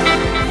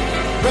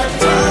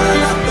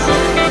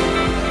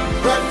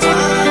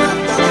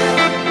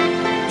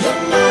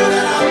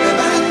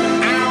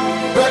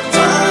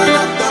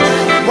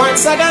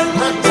 once again,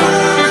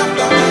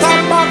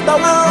 top of the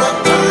world,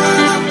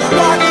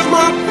 watch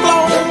my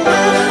flow.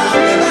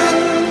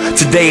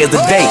 Today is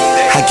the day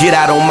I get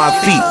out on my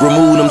feet,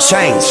 remove them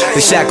chains,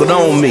 they shackled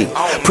on me,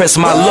 press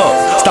my luck,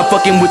 stop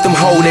fucking with them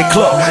hoe that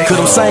cluck, cause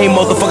them same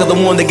motherfuckers the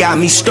one that got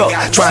me stuck,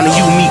 trying to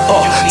use me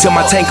up, till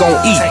my tank on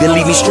E, then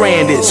leave me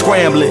stranded,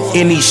 scrambling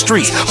in these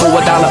streets, for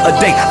 $1 a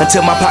day,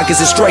 until my pockets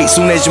is straight,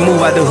 soon as you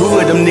move out the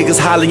hood, them niggas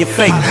holler your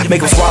face,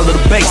 make them swallow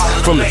the bass,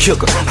 from the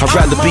kicker, I'd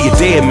rather be a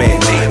dead man,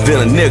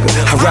 than a nigga,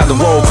 I'd rather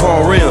roll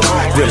chrome rims,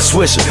 than a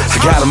swisher, I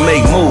gotta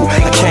make move,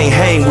 I can't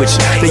hang with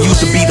you, they used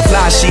to be the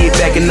fly shit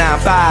back in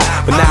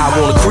 9-5, but now I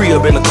want a crib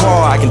in a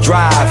car I can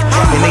drive,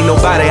 and ain't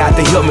nobody out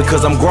there help me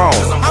cause I'm grown.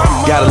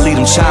 Gotta leave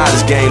them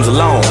childish games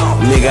alone,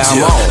 nigga,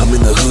 I'm on. I'm in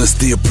in the hood,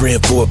 still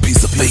praying for a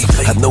piece of faith.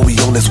 I know he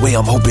on his way,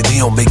 I'm hoping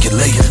he don't make it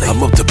late. I'm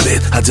up to bed,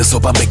 I just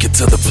hope I make it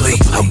to the plate.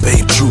 I'm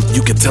Babe Truth,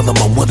 you can tell him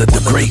I'm one of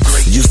the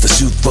greats. Used to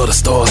shoot for the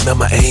stars, now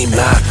my aim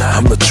not.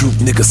 I'm the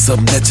truth, nigga,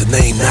 something that your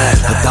name not.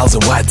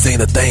 1,000 watts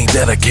ain't a thing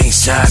that I can't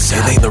shine.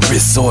 It ain't a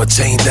wrist or a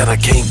chain that I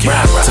can't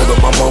grab. Tell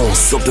them I'm on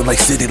something like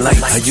city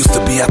lights. I used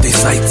to be out these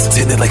sights,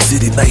 tinted like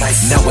city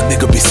nights. Now a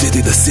nigga be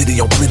city to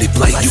city on plenty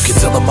flight. You can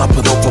tell them I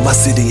put on for my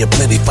city and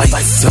plenty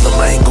fights. Tell them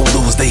I ain't gon'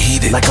 lose, they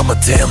heated like I'm a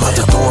damn. I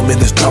just throw them in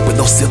this drop with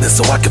no ceiling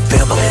so I can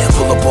fan them.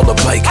 Pull up on the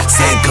bike,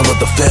 same color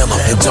the phantom,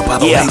 and jump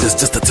out of haters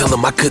just to tell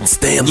them I couldn't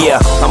stand them. Yeah,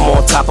 I'm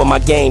on top of my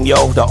game, yo.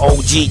 The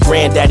OG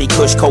granddaddy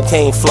Kush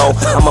cocaine flow.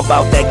 I'm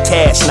about that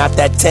cash, not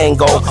that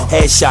tango.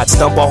 Headshots,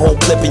 dump a whole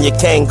clip in your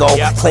Kango.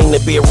 Claim to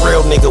be a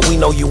real nigga, we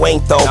know you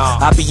ain't though.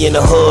 I be in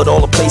the hood,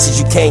 all the places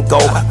you can't go.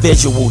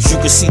 Visuals, you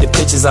can see the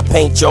pictures I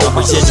paint, yo.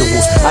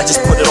 Residuals, I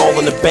just put it all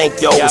in the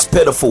bank, yo. It's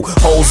pitiful,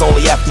 hoes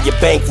only after your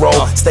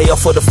bankroll. Stay up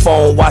for the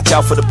phone, watch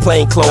out for the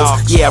plain clothes.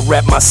 Yeah, I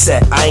rap my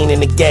set, I ain't in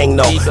the gang,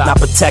 no. Not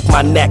protect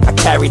my neck, I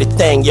carry the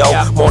thing, yo.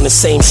 I'm on the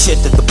same shit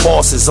that the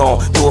boss is on.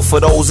 Do it for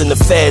those in the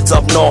feds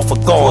up north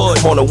are gone.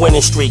 I'm on a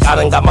winning streak, I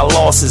done got my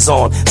losses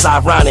on. It's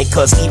ironic,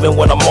 cause even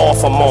when I'm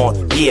off, I'm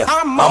on. Yeah,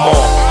 I'm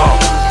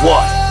on,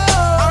 what?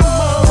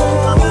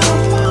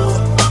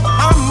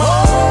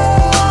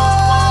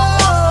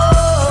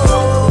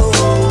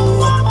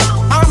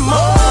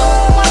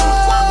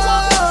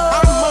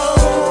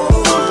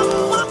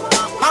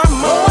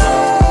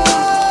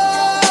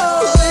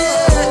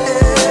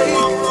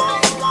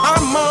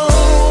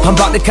 I'm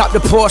about to cop the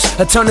Porsche,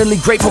 eternally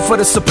grateful for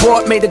the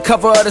support. Made the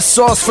cover of the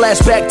Source,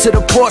 flashback to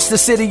the porch. The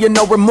city of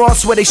no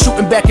remorse, where they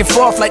shooting back and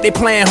forth like they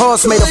playing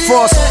horse. Made a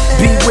force,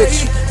 be with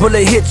you,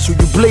 bullet hit you,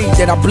 you bleed,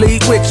 then I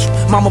bleed with you.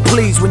 Mama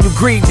please, when you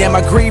grieve, damn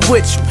I grieve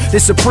with you.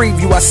 This a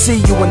preview, I see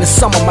you in the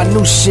summer, my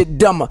new shit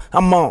dumber,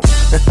 I'm on.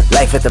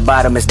 Life at the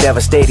bottom is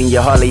devastating, you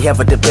hardly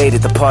ever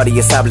debated. The party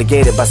is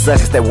obligated by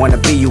suckers that wanna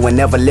be you and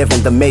never live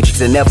in the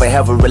matrix and never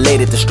ever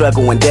related. The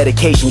struggle and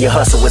dedication, your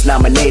hustle was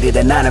nominated,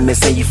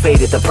 anonymous and you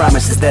faded. The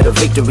promises that a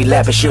victory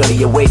lap is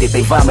surely awaited.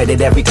 They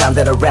vomited every time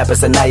that a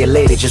rapper's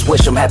annihilated. Just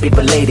wish them happy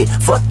belated.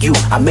 Fuck you,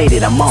 I made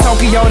it, I'm on.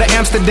 Tokyo to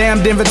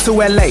Amsterdam, Denver to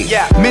LA.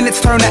 Minutes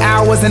turn to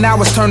hours and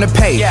hours turn to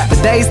pay. The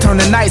days turn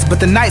to nights, but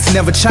the nights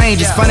never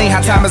change. It's funny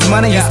how time is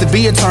money used to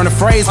be a turn of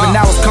phrase, but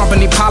now it's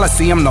company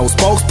policy. I'm no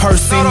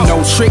spokesperson, no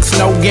tricks,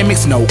 no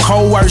gimmicks, no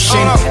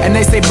coercion. And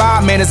they say,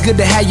 Bob, man, it's good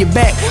to have you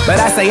back. But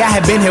I say I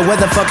have been here, where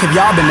the fuck have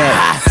y'all been at?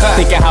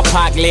 Think of how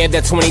Pac lived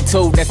at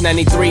 22, that's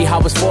 93. I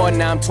was 4,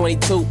 now I'm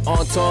 22.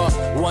 On tour,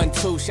 1,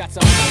 2, shots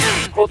on.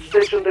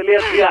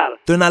 HotStation.gr,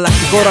 το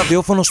εναλλακτικό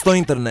ραδιόφωνο στο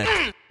ίντερνετ.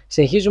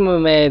 Συνεχίζουμε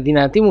με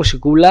δυνατή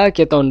μουσικούλα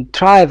και τον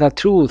Try the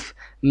Truth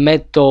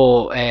με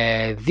το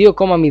 2.0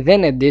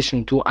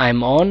 edition του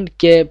I'm On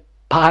και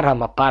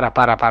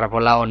πάρα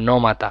πολλά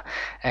ονόματα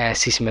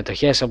στις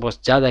συμμετοχές όπως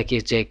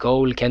Jadakiss, J.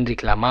 Cole,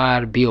 Kendrick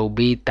Lamar, B.O.B,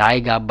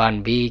 Tyga,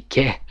 Bun B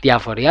και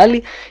διάφοροι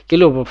άλλοι. Και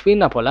λίγο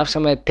πριν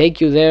απολαύσαμε Take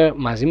You There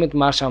μαζί με τη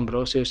Marsha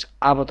Ambrosius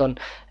από τον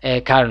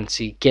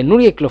Currency.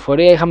 Καινούργια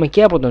κυκλοφορία είχαμε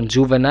και από τον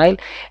Juvenile,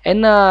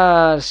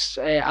 ένας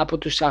από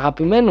τους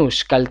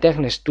αγαπημένους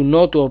καλλιτέχνες του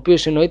Νότου, ο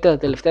οποίος εννοείται τα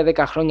τελευταία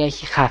 10 χρόνια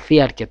έχει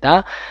χαθεί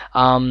αρκετά.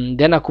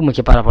 Δεν ακούμε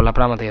και πάρα πολλά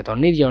πράγματα για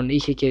τον ίδιο.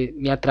 Είχε και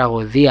μια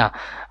τραγωδία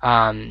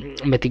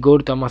με την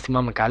κόρη του, άμα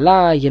θυμάμαι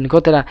καλά.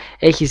 Γενικότερα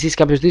έχει ζήσει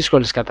κάποιες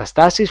δύσκολες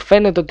καταστάσεις.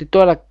 Φαίνεται ότι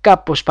τώρα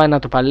κάπως πάει να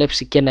το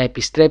παλέψει και να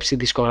επιστρέψει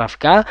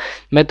δισκογραφικά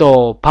με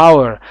το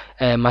Power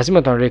μαζί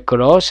με τον Rick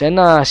Ross,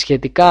 ένα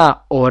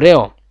σχετικά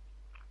ωραίο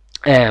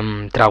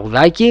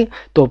τραγουδάκι,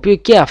 το οποίο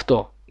και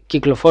αυτό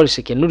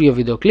κυκλοφόρησε καινούριο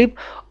βίντεο κλιπ,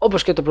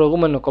 όπως και το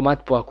προηγούμενο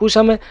κομμάτι που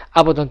ακούσαμε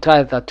από τον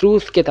Try the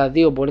Truth, και τα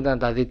δύο μπορείτε να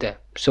τα δείτε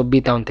στο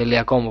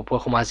beatown.com, που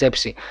έχω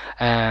μαζέψει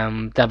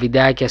τα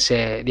βιντεάκια σε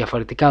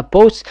διαφορετικά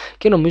posts,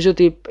 και νομίζω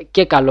ότι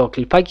και καλό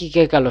κλιπάκι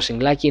και καλό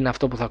σιγκλάκι είναι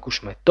αυτό που θα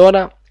ακούσουμε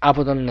τώρα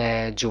από τον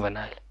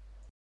Juvenile.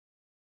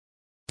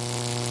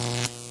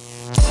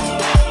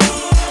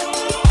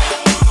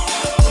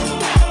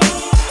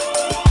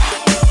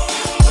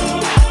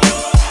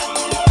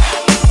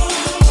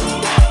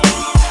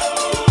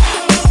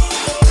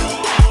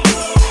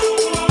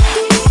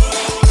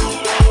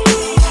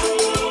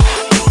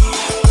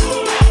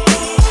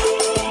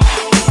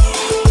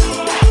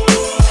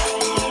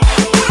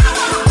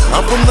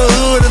 From the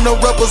hood and I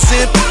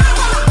represent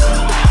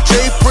J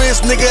Prince,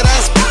 nigga,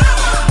 that's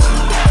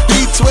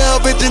B12,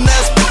 bitch,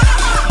 that's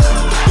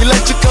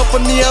electric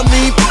company, I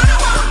mean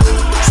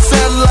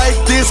sound like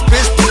this,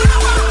 bitch.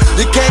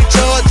 You can't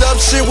charge up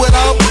shit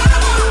without.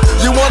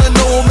 You wanna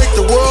know what make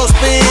the world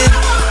spin?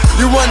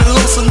 You running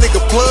loose, a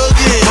nigga plug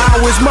in.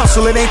 Power is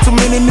muscle, it ain't too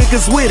many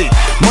niggas with it.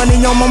 Money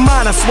on my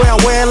mind, I swear I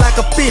wear it like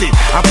a fitted.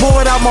 I pour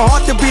it out my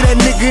heart to be that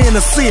nigga in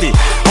the city.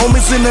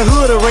 Homies in the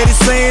hood already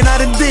saying I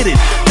done did it.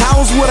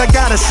 Power's what I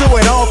gotta show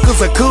it off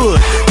cause I could.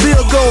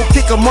 Feel gold,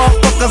 kick a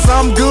motherfuckers,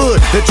 I'm good.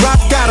 The drop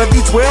gotta be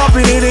 12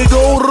 and it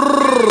go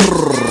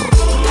rrrr.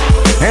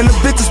 And the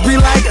bitches be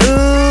like,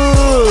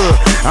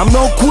 I'm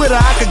no quitter.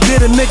 I could get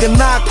a nigga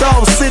knocked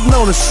off sitting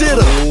on a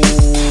shitter.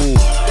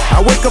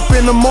 I wake up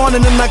in the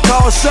morning and I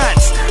call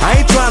shots. I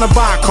ain't trying to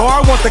buy a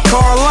car, I want the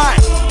car a lot.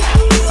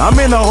 I'm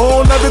in a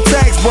whole nother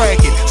tax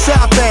bracket.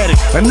 Shop at it,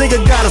 a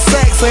nigga got a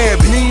sax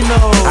habit.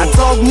 I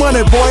talk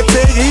money, boy,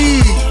 take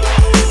heed.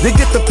 You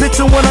get the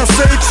picture when I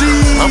say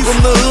cheese. I'm from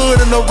the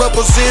hood and I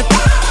represent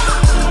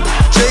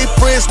J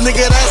Prince,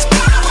 nigga, that's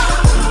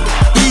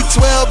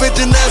B12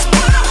 engine, that's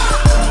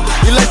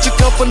electric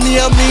company,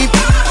 I mean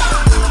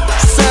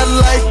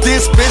satellite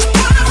this bitch.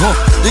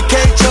 You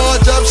can't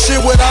charge up shit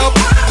without.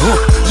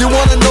 You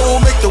wanna know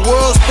what make the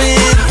world spin?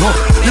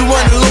 You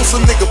running loose, a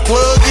nigga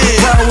plug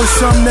in. Power is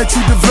something that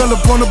you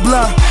develop on the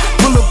block.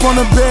 Pull up on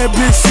a bad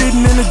bitch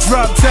sitting in a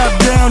drop top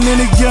down,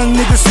 and a young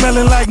nigga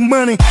smelling like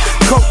money.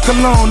 Coke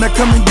cologne, that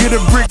come and get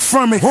a brick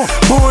from me.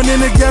 Born in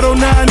the ghetto,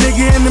 now a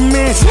nigga in the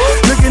mansion.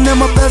 Looking at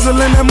my bezel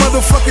and that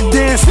motherfucker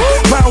dancing.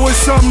 Power is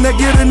something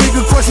that get a nigga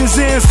questions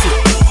answered.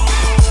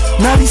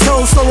 Now these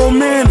hoes so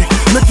romantic.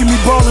 Look at me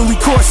ballin', we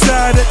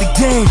courtside at the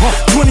game.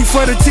 20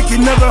 for the ticket,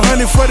 another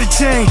 100 for the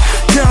chain.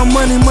 Count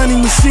money, money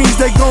machines,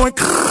 they going.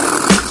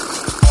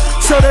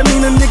 So that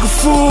mean a nigga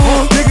fool.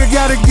 Nigga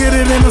gotta get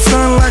it and I'm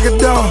sounding like a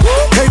dog.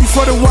 80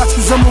 for the watch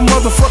cause I'm a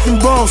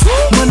motherfucking boss.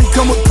 Money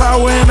come with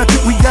power and I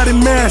think we got it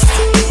mastered.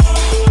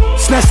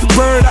 Snatch the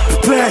bird out the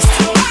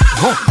plastic.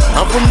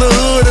 I'm from the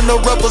hood and I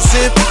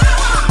represent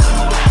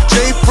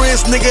J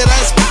Prince, nigga,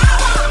 that's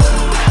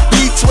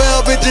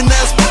B12 engine,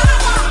 that's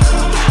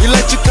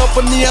electric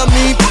company, I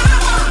mean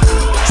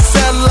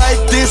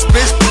satellite this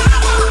bitch.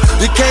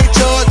 You can't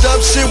charge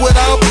up shit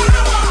without.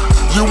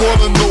 You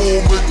wanna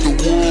know what make the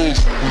world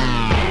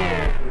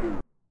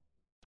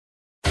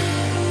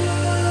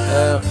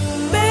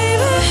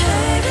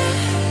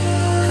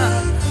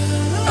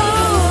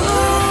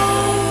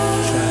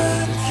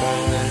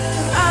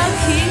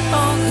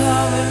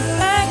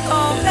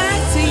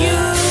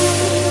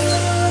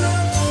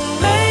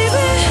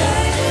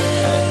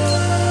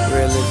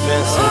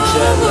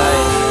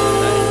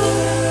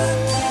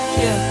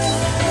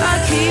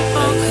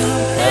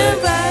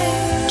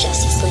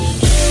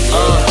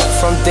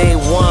From day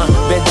one,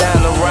 been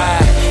down the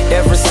ride.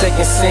 Every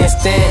second since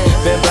then,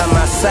 been by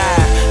my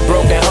side.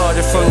 Broken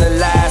hearted from the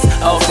lies,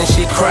 often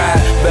she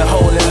cried. Been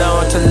holding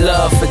on to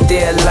love for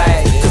dear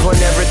life. Cause when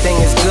everything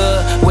is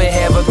good, we'll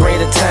have a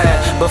greater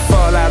time. But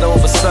fall out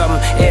over something,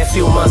 a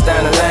few months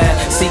down the line.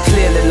 See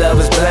clearly love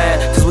is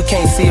blind, cause we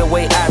can't see a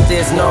way out,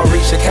 there's no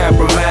reach a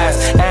compromise.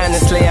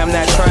 Honestly, I'm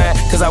not trying,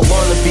 cause I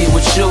wanna be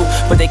with you.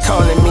 But they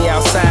calling me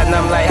outside and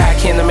I'm like, how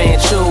can a man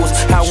choose?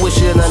 I wish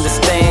you'd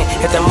understand,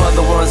 if them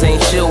other ones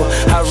ain't you,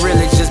 I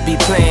really just be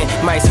playing.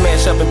 Might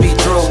smash up and be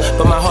through,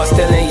 but my heart's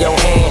still in your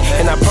hand.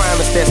 And I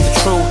promise that's the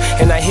truth,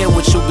 and I hear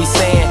what you be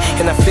saying,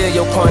 and I feel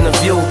your point of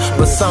view.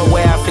 But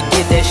somewhere I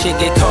forget that shit,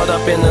 get caught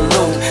up in the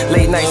loop.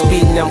 Late nights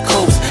beating them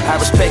coops, I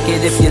respect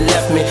it if you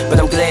left me, but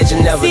I'm glad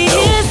you never do.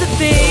 Here's the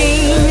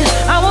thing,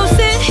 I won't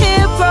sit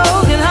here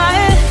broken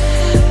hearted.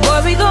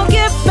 Boy, we gon'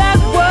 get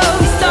back where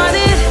we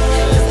started.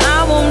 Cause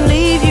I won't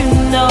leave you,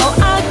 no,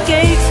 I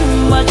gave too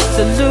much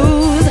to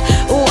lose.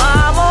 Oh,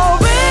 I'm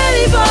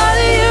already part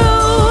of you.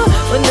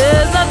 When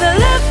there's nothing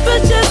left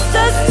but just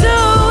us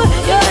two,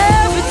 you're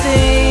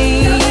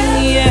everything,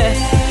 yeah.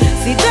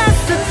 See,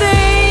 that's the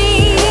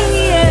thing,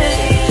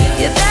 yeah.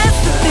 Yeah, that's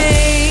the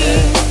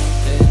thing.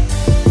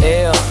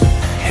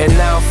 Yeah, and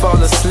now I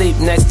fall asleep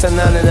next to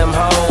none of them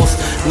hoes.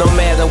 No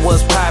matter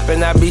what's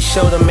poppin', I be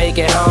sure to make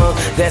it home.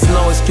 That's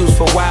no excuse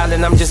for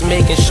wildin', I'm just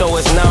making sure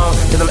it's known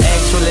that I'm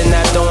actually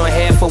not doing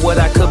half of what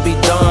I could be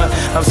doing.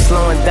 I'm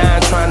slowing down,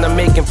 trying to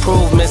make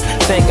improvements,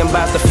 thinking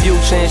about the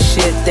future and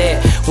shit that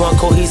one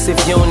cohesive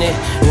unit.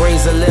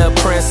 Raise a little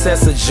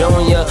princess, a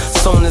junior.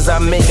 Soon as I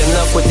make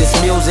enough with this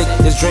music,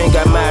 this dream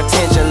got my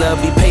attention.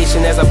 Love, be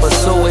patient as I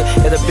pursue it.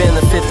 It'll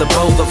benefit the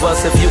both of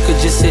us if you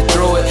could just sit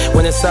through it.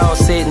 When it's all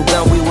said and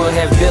done, we will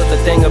have built a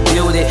thing of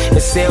beauty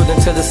and sailed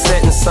into the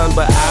setting sun.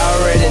 But I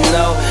already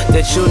know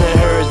that you done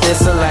heard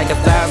this like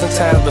 1,000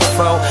 times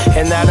before,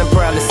 and I done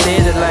probably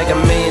said it like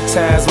 1,000,000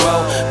 times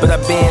more. But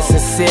I'm being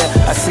sincere,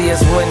 I see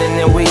us winning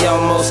and we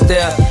almost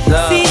there.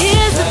 Love. See,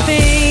 here's the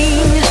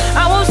thing,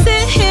 I won't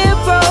sit here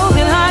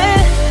broken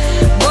hearted.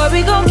 Boy,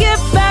 we gon' get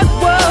back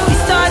where we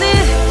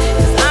started.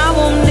 Cause I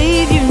won't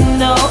leave you,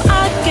 no,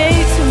 I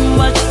gave too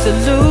much to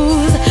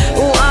lose.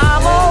 Oh,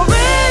 I'm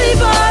already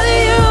part of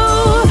you.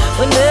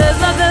 When there's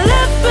nothing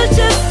left but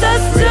just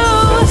us two,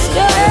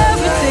 you're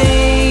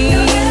everything,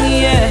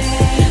 yeah.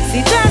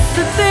 See, that's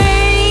the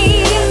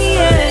thing,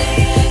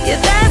 yeah. Yeah,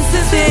 that's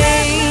the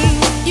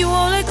thing. You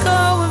won't let go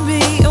of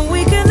me and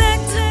we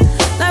connect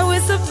like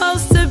we're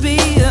supposed to be.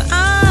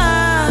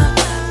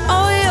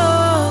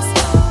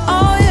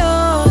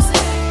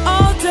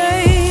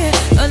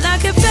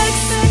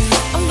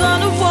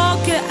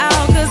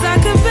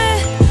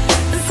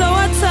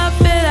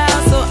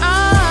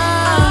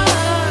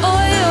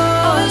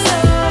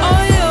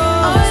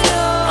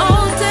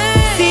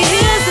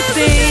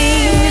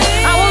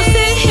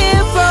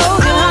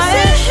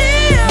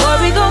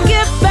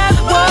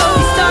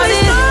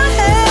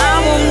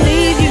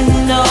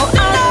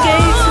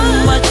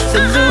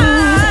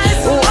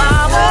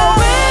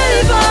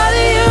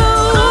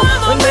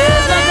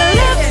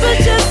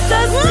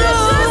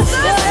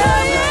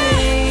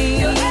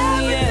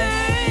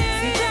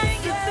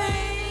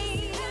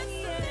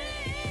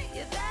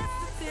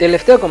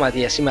 τελευταίο κομμάτι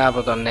για σήμερα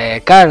από τον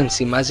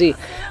Currency μαζί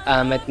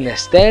με την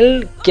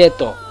Estelle και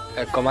το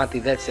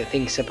κομμάτι That's the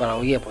Thing σε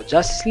παραγωγή από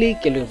Justice League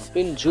και λίγο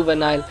πριν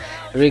Juvenile,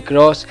 Rick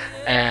Ross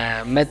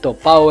με το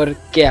Power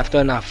και αυτό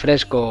ένα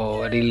φρέσκο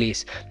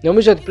release.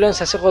 Νομίζω ότι πλέον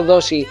σας έχω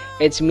δώσει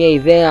έτσι μια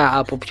ιδέα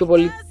από πιο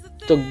πολύ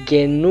το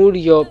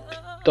καινούριο,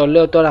 το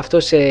λέω τώρα αυτό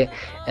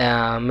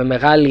με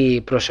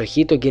μεγάλη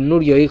προσοχή, το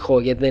καινούριο ήχο,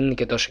 γιατί δεν είναι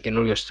και τόσο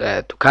καινούριο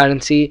του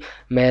Currency,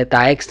 με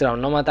τα έξτρα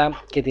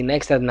ονόματα και την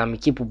έξτρα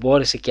δυναμική που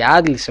μπόρεσε και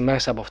άντλησε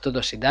μέσα από αυτό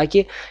το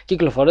συντάκι,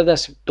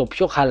 κυκλοφορώντας το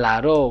πιο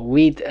χαλαρό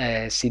Weed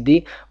CD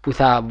που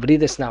θα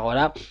βρείτε στην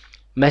αγορά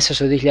μέσα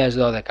στο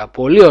 2012.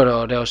 Πολύ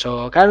ωραίος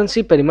ο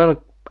Currency,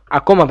 περιμένω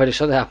ακόμα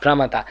περισσότερα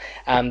πράγματα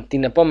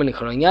την επόμενη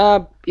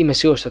χρονιά. Είμαι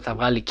σίγουρος ότι θα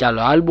βγάλει κι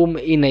άλλο άλμπουμ.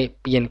 Είναι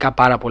γενικά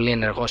πάρα πολύ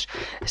ενεργός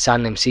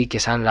σαν MC και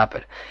σαν rapper.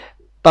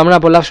 Πάμε να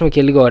απολαύσουμε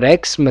και λίγο Rex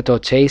με το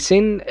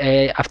Chasing.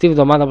 Αυτή η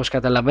εβδομάδα, όπως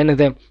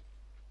καταλαβαίνετε,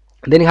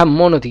 δεν είχαμε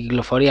μόνο την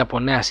κυκλοφορία από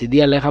νέα CD,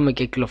 αλλά είχαμε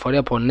και κυκλοφορία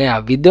από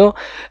νέα βίντεο.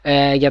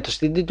 Για το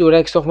CD του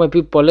Rex το έχουμε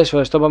πει πολλές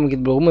φορές, το είπαμε και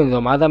την προηγούμενη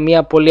εβδομάδα.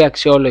 Μια πολύ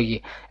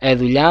αξιόλογη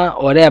δουλειά,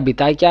 ωραία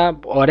μπιτάκια,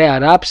 ωραία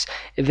raps.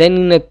 Δεν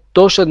είναι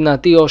τόσο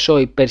δυνατή όσο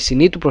η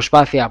περσινή του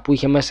προσπάθεια που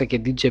είχε μέσα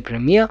και DJ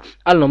Premier,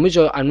 αλλά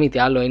νομίζω αν μη τι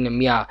άλλο είναι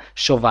μια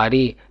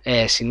σοβαρή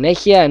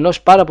συνέχεια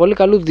ενός πάρα πολύ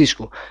καλού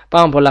δίσκου.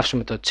 Πάμε να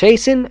απολαύσουμε το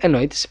Chasing,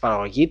 εννοείται σε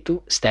παραγωγή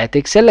του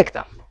Static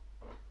Selecta.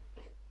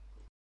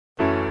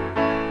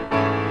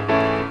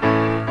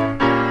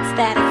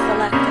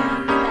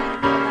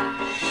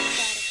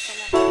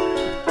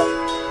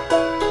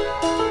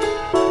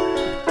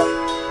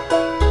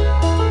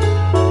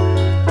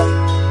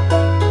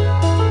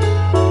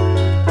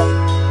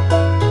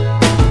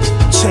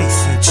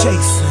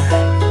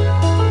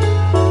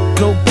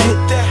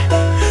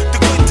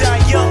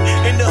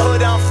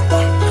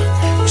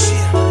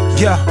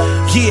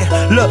 Yeah,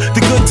 look,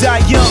 the good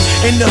die young.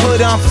 In the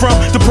hood I'm from,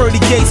 the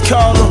pearly gates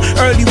call them.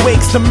 Early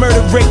wakes, the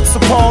murder rates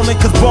appalling.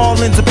 Cause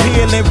balling's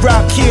appealing.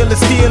 Rock killing,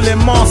 stealing,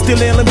 mom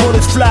still ailing,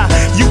 bullets fly.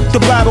 You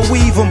the Bible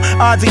weave them,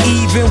 odds are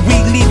even. We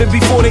leaving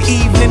before the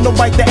evening. No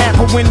bite the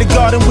apple in the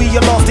garden, we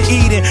are lost to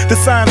Eden. The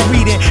signs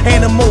reading,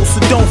 animals, so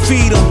don't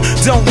feed them.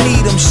 Don't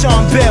need them.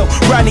 Sean Bell,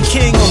 Rodney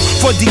King them.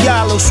 For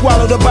Diallo,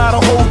 swallow the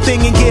bottle, whole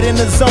thing and get in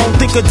the zone.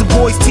 Think of the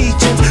boys'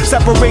 teachings.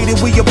 Separated,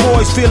 we your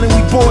boys, feeling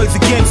we boys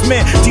against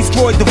men.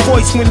 Destroyed the voice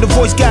when the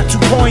voice got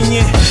too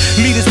poignant.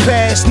 Leaders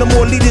past, no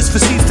more leaders for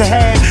seats to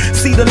have.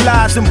 See the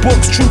lies in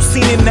books, truth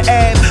seen in the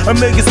ad. A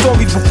million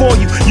stories before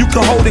you, you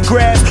can hold the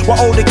grass.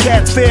 While older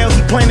cats fail,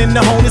 he planning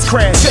to hone his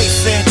crash.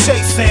 Chasing,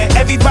 chasing,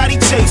 everybody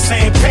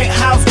chasing.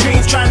 Penthouse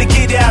dreams trying to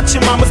get out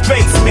your mama's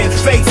basement.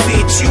 Face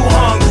it, you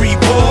hungry,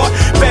 boy.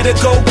 Better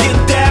go get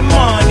that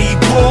money,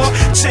 boy.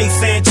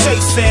 Chasing,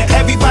 chasing,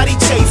 everybody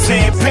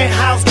chasing.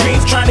 Penthouse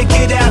dreams trying to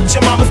get out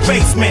your mama's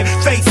basement.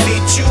 Face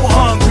it, you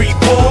hungry,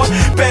 boy.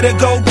 Better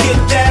go get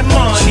that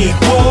money,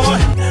 boy.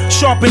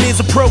 Sharpen his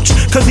approach,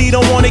 cause he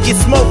don't wanna get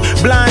smoked.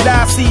 Blind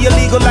eye, see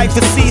illegal life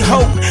and see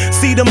hope.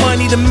 See the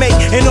money to make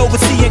and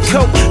overseeing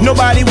coke.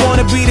 Nobody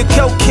wanna be the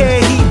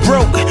cokehead, he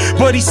broke.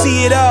 But he see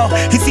it all,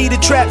 he see the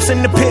traps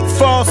and the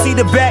pitfalls. See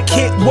the back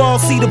hit wall,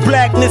 see the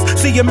blackness.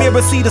 See a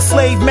mirror, see the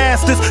slave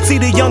masters. See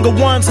the younger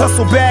ones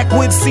hustle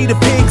backwards, see the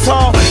pigs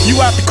haul. You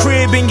out the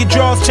crib and your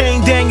drawers chain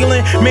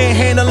dangling.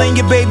 Manhandling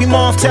your baby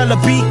moms, tell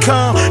her be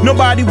calm.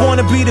 Nobody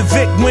wanna be the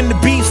vic when the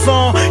beef's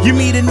on. You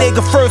meet a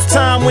nigga first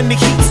time when the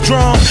heat's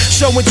drawn.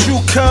 Showing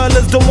true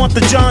colors, don't want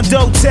the John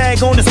Doe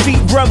tag on his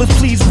feet, brothers,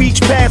 please reach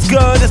past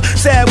gutters.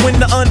 Sad when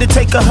the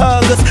Undertaker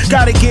hug us,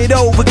 gotta get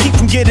over, keep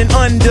from getting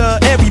under.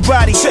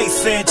 Everybody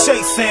chasing,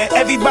 chasing,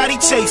 everybody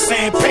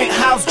chasing.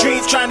 Penthouse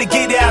dreams trying to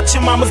get out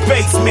your mama's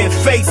basement.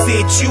 Face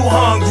it, you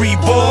hungry,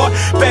 boy.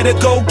 Better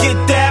go get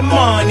that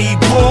money,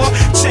 boy.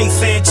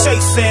 Chasing,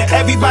 chasing,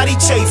 everybody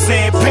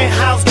chasing.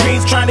 Penthouse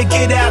dreams trying to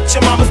get out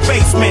your mama's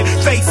basement.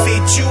 Face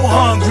it, you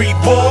hungry,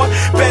 boy.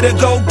 Better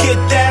go get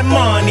that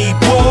money,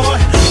 boy.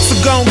 So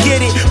gon'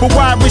 get it, but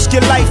why risk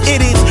your life?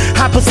 It is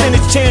high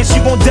percentage chance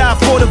you gon' die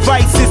for the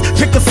vices.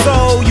 Pick a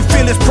soul, you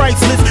feel it's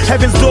priceless.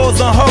 Heaven's doors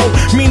on hold,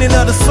 meaning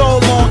of the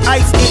soul on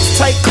ice. It's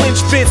tight,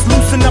 clenched fists,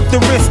 loosen up the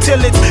wrist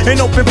till it's an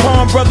open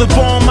palm. Brother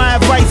born, my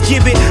advice,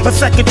 give it a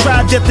second try.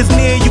 Death is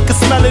near, you can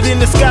smell it in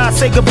the sky.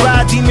 Say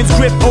goodbye, demons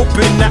grip,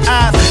 open the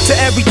eyes to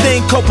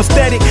everything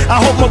copacetic. I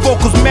hope my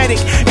vocals medic,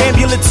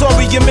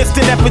 ambulatory, you missed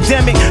an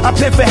epidemic. I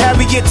pen for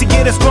Harriet to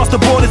get us across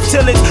the borders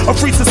till it's a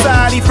free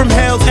society from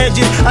hell's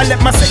edges. I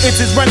let my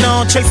sentences run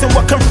on, chasing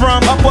what come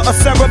from upper a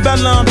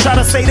cerebellum. Try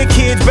to say the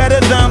kids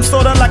better dumb,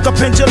 sorta like a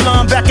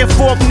pendulum. Back and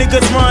forth,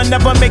 niggas run,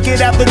 never make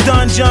it out the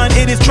dungeon.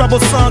 It is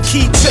troublesome,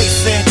 keep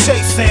chasing,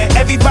 chasing,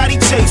 everybody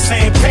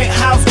chasing.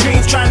 Penthouse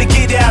dreams trying to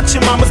get out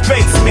your mama's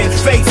basement.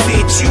 Face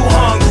it, you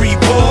hungry,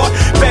 boy.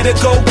 Better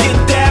go get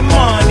that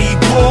money,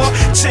 boy.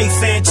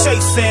 Chasing,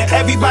 chasing,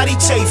 everybody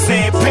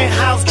chasing.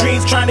 Penthouse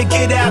dreams trying to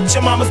get out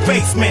your mama's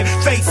basement.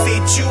 Face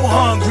it, you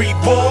hungry,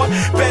 boy.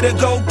 Better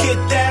go get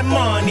that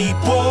money,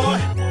 boy.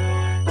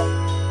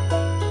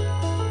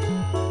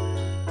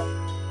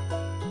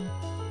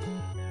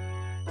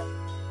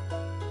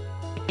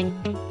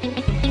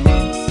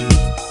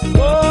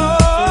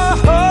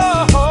 Oh, oh,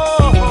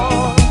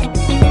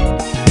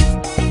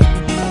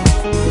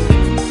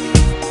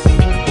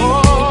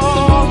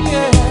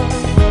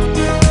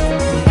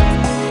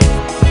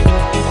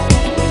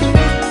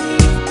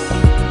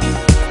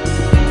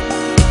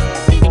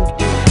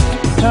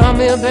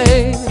 here,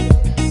 babe.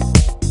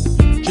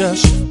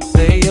 Just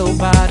lay your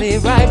body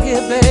right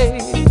here,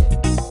 babe.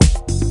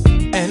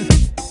 And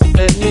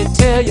let me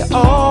tell you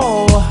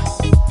all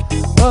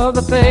of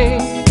the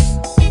things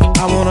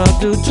I wanna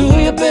do to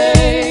you,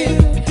 babe.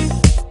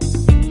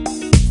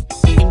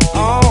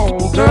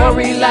 Oh, girl,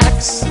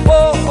 relax,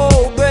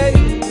 oh,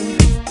 babe.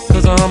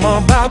 'Cause I'm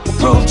about to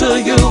prove to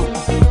you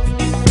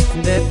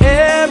that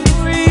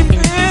every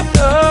bit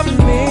of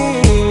me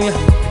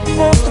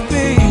wants to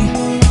be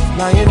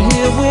lying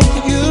here with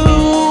you.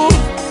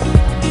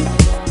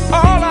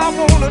 All I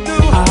wanna do,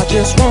 I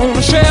just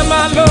wanna share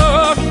my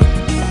love.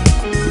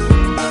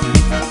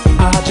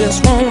 I just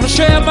wanna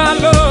share my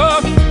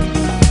love.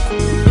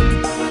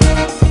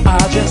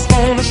 I just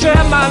wanna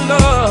share my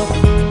love.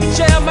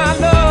 Share my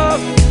love.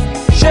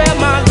 Share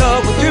my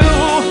love with you.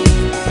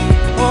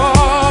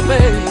 Oh,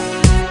 baby.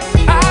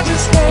 I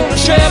just wanna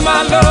share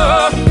my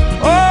love.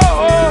 Oh,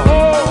 oh,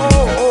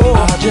 oh,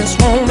 oh. I just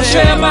wanna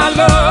share my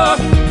love.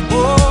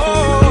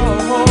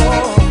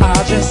 I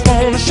just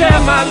wanna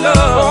share my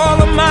love, all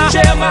of my,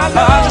 share my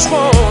love. I just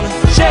wanna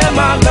share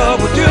my love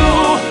with you.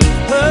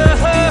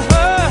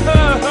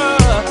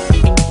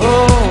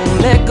 Oh,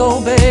 let go,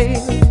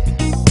 babe,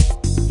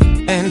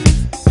 and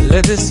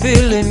let this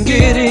feeling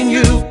get in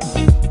you.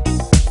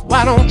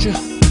 Why don't you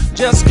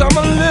just come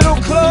a little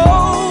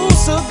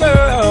closer,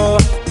 girl?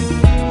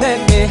 Let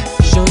me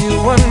show you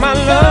what my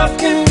love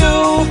can do.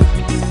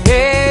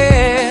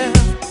 Yeah.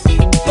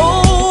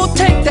 Oh,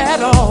 take that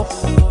off.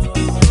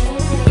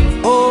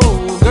 Oh,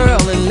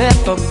 girl, and let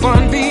the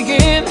fun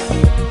begin.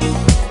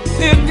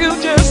 If you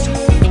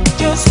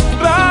just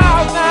bow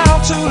down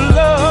to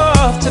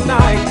love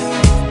tonight,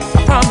 I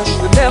promise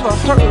you'll never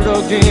hurt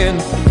again.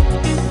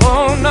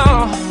 Oh no,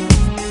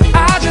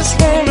 I just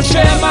wanna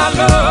share my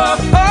love.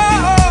 Oh,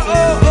 oh,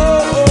 oh,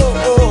 oh,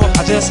 oh, oh.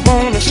 I just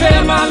wanna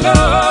share my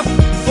love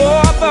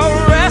for the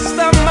rest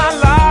of my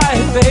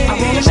life, baby. I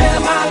wanna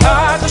share my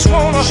love. I just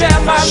wanna share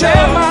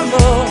my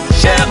love,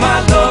 share my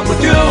love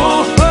with you.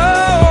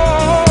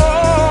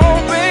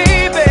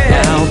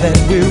 That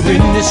we're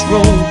in this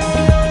room,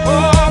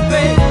 oh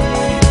baby,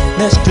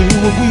 let's do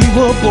what we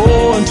were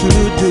born to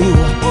do.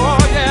 Oh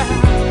yeah,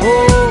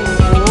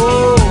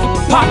 oh,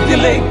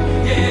 populate,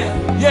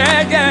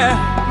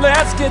 yeah,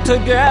 let's get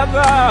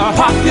together.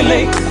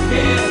 Populate,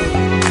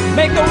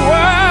 make the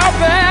world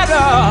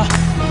better.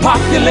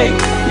 Populate,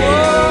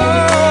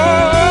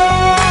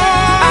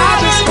 I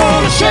just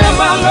wanna share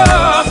my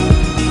love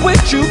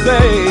with you,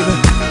 babe.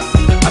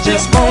 I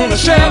just wanna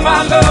share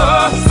my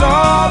love, that's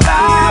all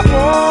I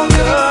wanna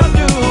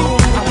do.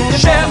 I wanna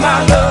share my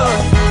love,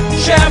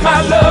 share my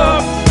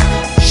love,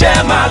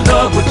 share my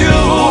love with you.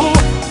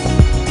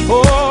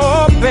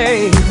 Oh,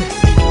 babe,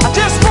 I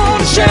just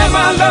wanna share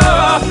my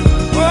love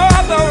for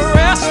the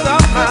rest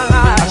of my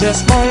life. I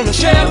just wanna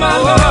share my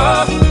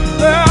love,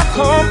 girl,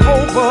 come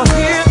over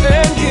here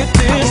and get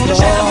this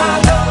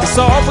love. It's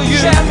all for you,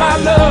 share my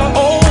love,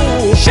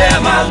 oh, share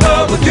my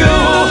love with you.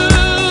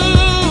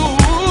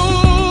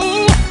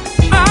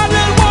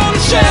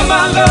 Share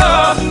my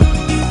love,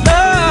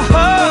 love.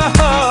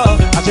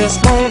 I just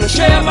wanna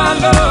share my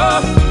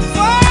love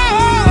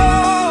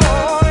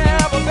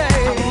forever,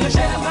 baby.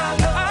 Share my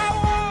love,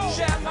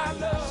 share my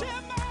love,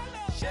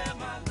 share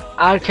my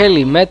love. R.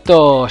 Kelly με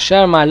το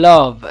Share My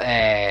Love,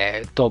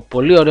 το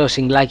πολύ ωραίο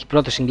σιγγλάκι,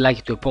 πρώτο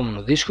σιγγλάκι του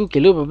επόμενου δίσκου, και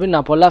λίγο πριν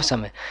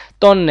απολαύσαμε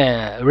τον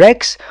Rex,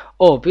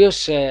 ο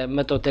οποίος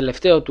με το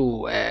τελευταίο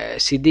του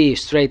CD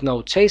Straight No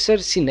Chaser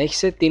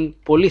συνέχισε την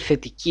πολύ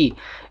θετική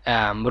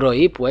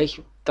ροή που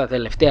έχει τα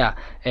τελευταία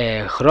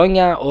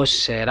χρόνια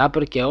ως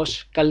rapper και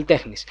ως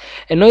καλλιτέχνης.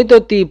 Εννοείται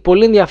ότι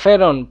πολύ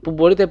ενδιαφέρον που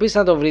μπορείτε επίσης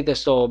να το βρείτε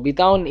στο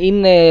Beatdown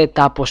είναι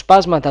τα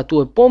αποσπάσματα του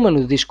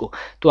επόμενου δίσκου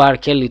του R.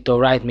 Kelly, το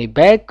Write Me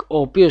Back, ο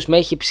οποίος με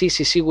έχει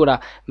ψήσει σίγουρα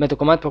με το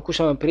κομμάτι που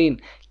ακούσαμε πριν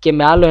και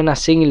με άλλο ένα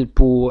single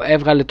που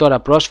έβγαλε τώρα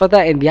πρόσφατα.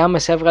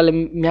 Ενδιάμεσα έβγαλε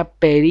μια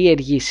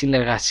περίεργη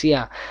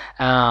συνεργασία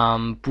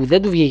που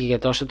δεν του βγήκε και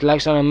τόσο,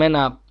 τουλάχιστον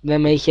εμένα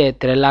δεν με είχε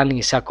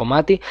τρελάνει σαν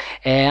κομμάτι.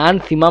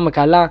 Αν θυμάμαι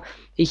καλά,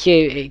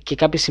 είχε και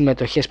κάποιες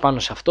συμμετοχές πάνω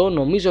σε αυτό.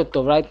 Νομίζω ότι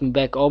το Write Me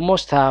Back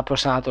όμως θα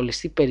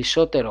προσανατολιστεί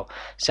περισσότερο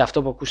σε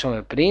αυτό που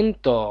ακούσαμε πριν,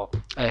 το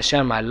Share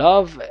My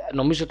Love.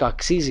 Νομίζω το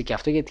αξίζει και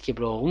αυτό, γιατί και η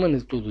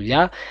προηγούμενη του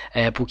δουλειά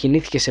που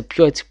κινήθηκε σε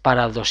πιο έτσι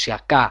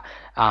παραδοσιακά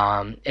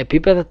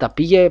επίπεδα τα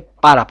πήγε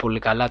πάρα πολύ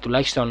καλά,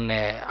 τουλάχιστον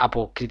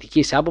από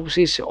κριτικής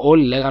άποψης.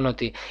 Όλοι λέγανε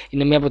ότι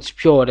είναι μία από τις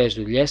πιο ωραίες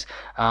δουλειές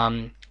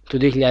του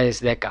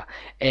 2010.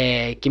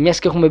 Και μιας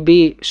και έχουμε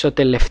μπει στο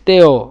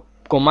τελευταίο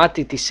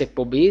κομμάτι της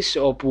εκπομπής,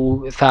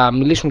 όπου θα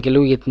μιλήσουμε και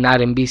λίγο για την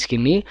R&B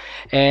σκηνή,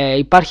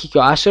 υπάρχει και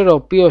ο Asher, ο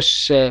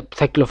οποίος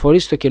θα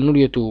κυκλοφορήσει το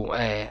καινούριο του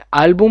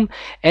άλμπουμ,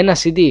 ένα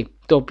CD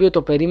το οποίο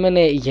το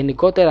περίμενε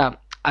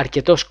γενικότερα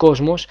αρκετός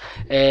κόσμος,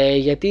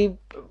 γιατί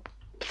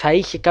θα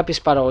είχε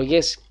κάποιες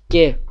παραγωγές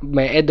και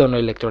με έντονο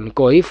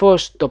ηλεκτρονικό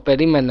ύφος, το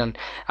περίμεναν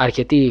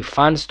αρκετοί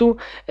fans του.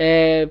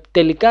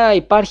 Τελικά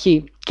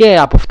υπάρχει και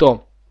από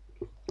αυτό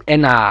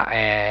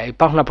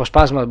υπάρχουν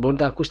αποσπάσματα που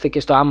μπορείτε να ακούσετε και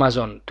στο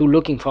Amazon του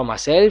Looking For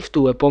Myself,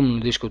 του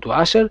επόμενου δίσκου του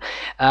Usher.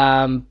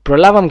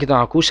 Προλάβαμε και τον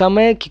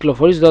ακούσαμε,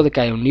 κυκλοφορεί 12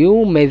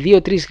 Ιουνίου με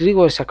 2-3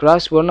 γρήγορες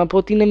ακροάσεις. Μπορώ να πω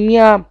ότι είναι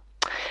μια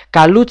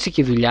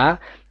καλούτσικη δουλειά,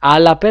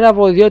 αλλά πέρα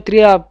από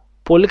 2-3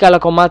 πολύ καλά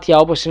κομμάτια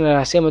όπως η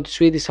συνεργασία με το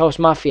Swedish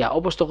House Mafia,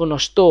 όπως το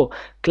γνωστό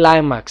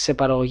Climax σε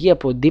παραγωγή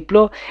από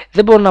Diplo,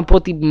 δεν μπορώ να πω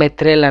ότι με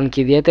τρέλαν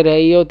και ιδιαίτερα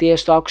ή ότι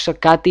έστω άκουσα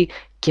κάτι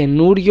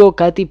καινούριο,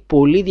 κάτι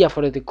πολύ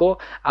διαφορετικό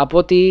από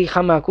ό,τι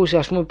είχαμε ακούσει,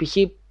 ας πούμε, π.χ.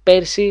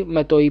 πέρσι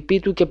με το EP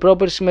του και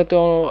πρόπερσι με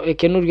το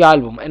καινούριο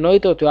άλμπουμ.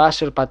 Εννοείται ότι ο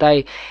Usher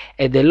πατάει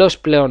εντελώς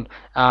πλέον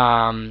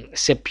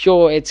σε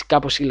πιο έτσι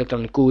κάπως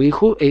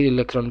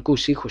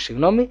ηλεκτρονικούς ήχους,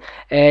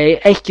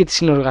 έχει και τις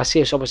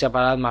συνεργασίες όπως για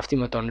παράδειγμα αυτή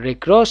με τον Rick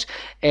Ross.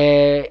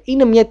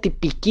 Είναι μια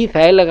τυπική, θα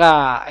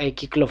έλεγα,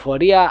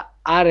 κυκλοφορία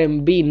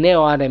R&B,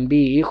 νέο R&B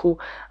ήχου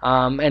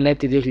εν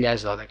έτη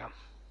 2012.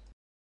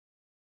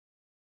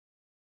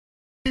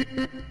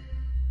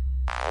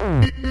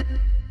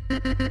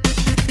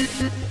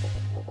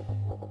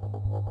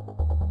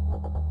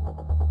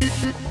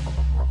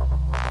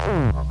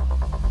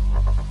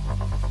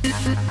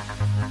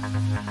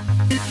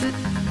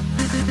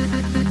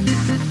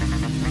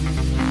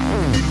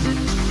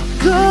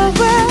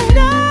 Going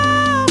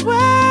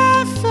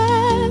nowhere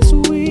fast,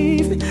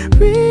 we've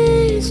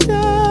reached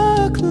the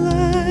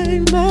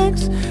climax.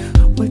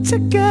 We're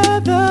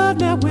together,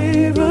 now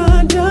we're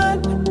undone.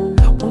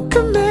 Won't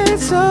commit,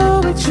 so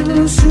we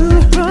choose to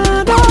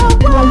run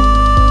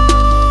away.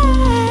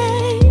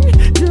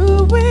 Do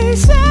we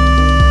separate?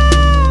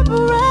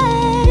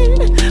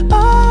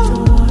 Oh,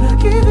 don't wanna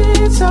give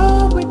it, so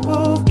we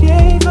both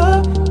gave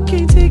up.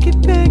 Can't take it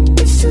back,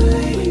 it's too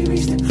late, we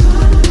reached the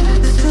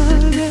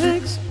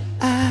climax.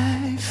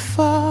 I've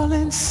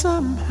fallen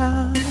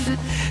somehow,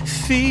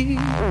 feet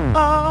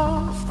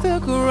off the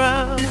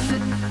ground.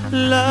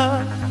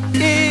 Love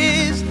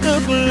is the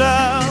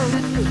cloud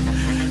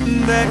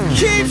that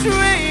keeps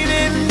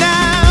raining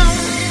down.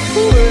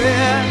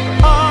 Where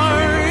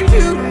are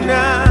you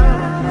now?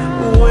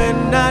 When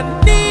I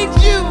need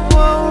you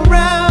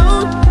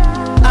around,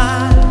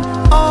 I'm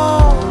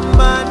on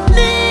my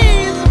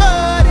knees,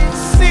 but it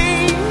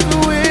seems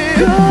we're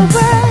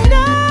going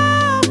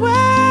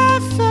nowhere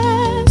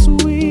fast.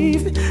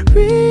 We've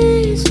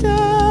reached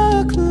the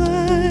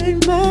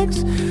climax.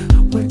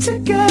 We're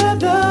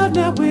together,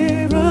 now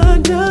we're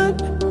undone.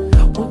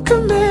 Won't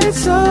commit,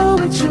 so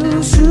we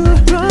choose to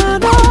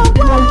run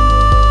away.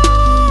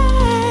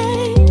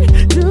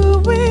 Do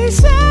we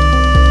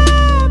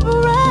separate?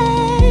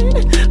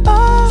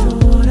 Oh,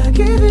 don't wanna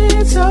give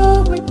it, so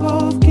we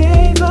both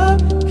gave up.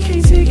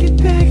 Can't take it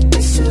back,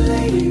 it's too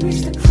late, we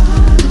reached the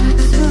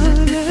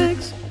climax.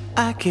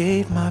 I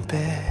gave my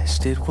best,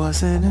 it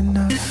wasn't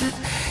enough.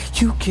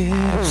 You get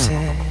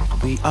upset,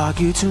 we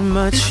argue too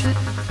much.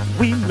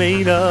 We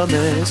made a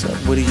mess of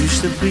what it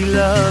used to be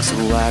love. So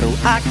why do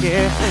I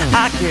care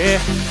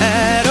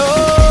at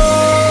all?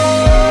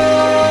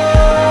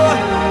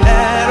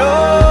 At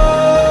all,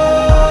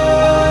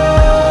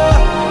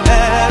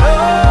 at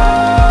all,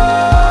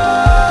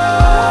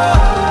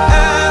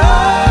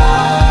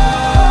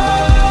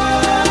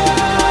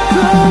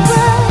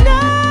 going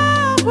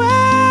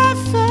nowhere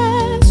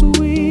fast.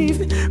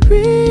 We've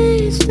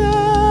reached the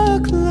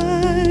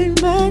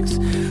climax.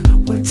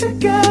 We're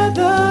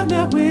together,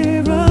 now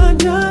we're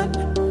undone.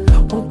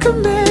 Won't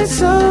commit,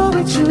 so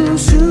we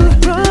choose to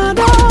run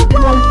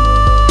away.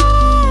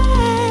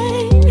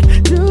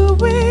 Do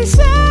we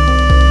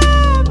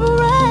separate?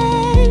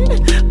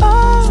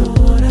 Oh, don't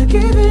wanna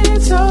give it,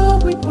 so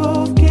we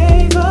both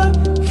gave up.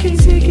 Can't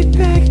take it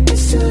back,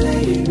 it's too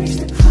late, we reached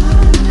the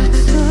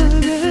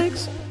climax.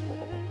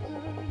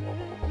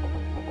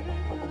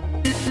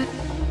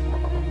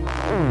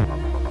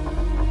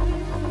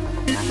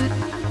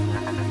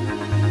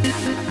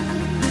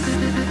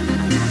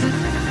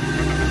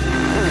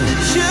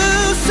 You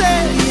say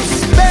it's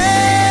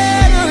bad.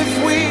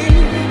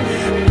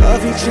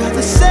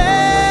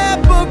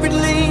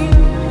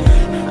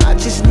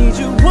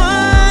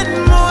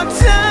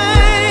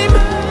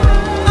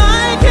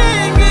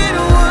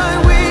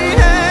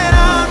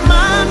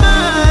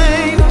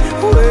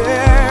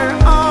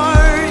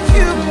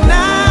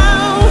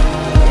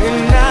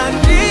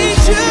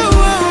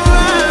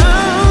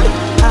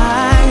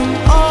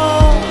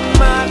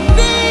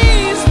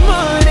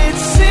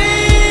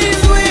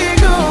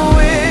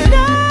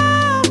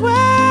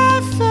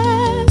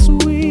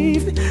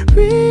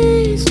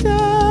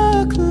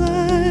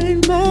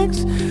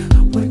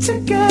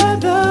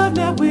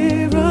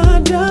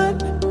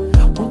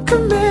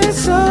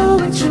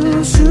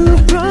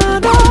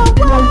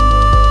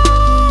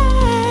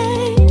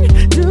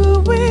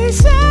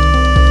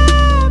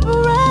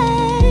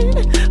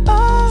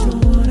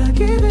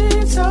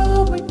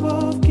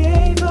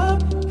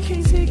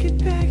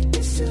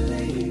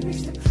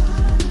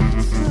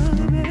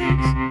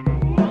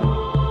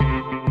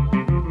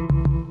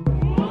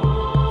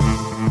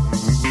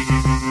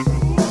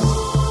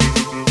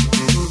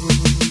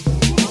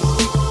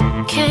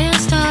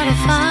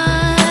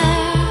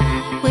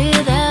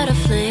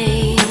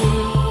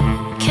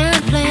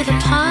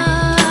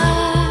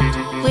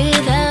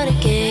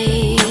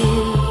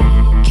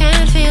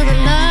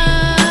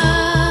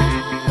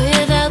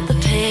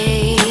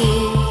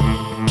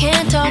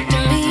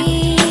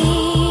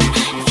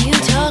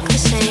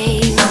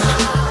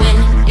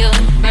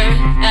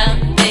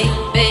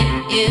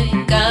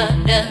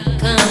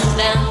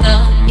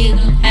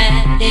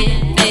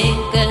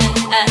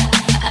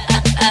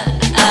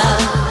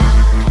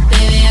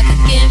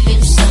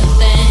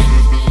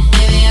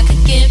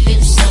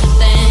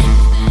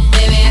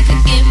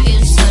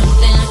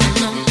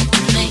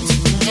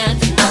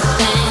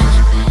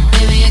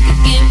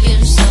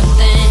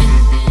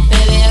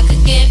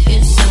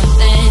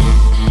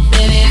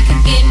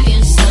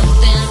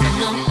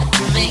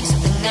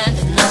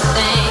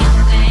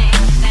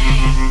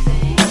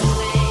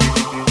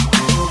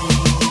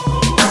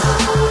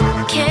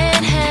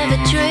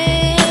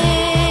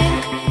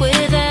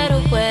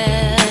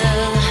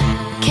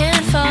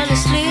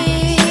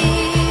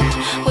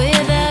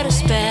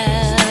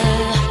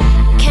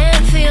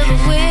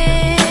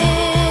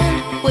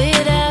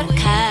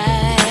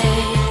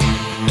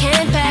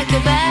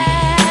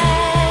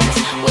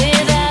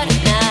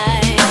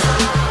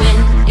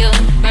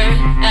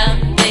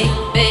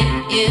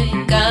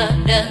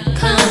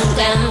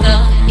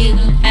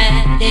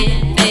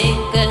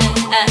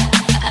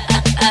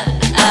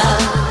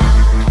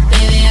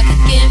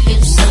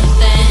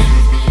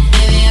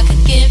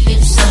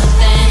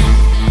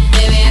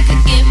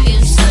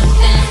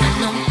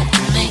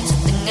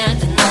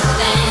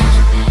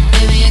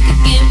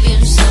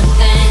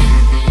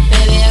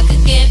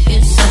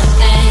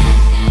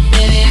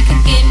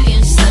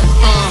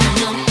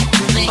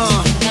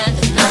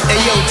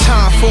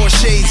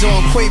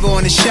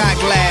 in the shot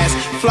glass.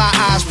 Fly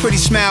eyes,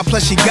 pretty smile,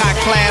 plus she got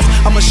class.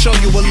 I'ma show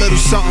you a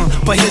little something,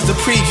 but here's the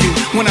preview.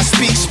 When I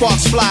speak,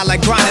 sparks fly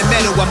like grinding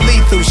metal. I'm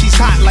lethal, she's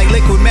hot like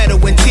liquid metal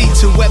in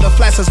T2. Weather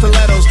flats and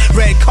stilettos,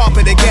 red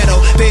carpet and ghetto.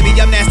 Baby,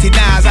 I'm nasty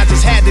Nas, I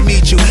just had to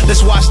meet you.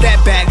 Let's watch that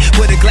back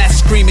with a glass of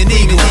screaming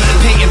eagle.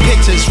 Painting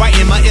pictures,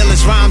 writing my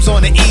illest rhymes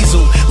on the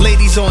easel.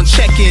 Ladies on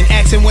check-in,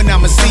 asking when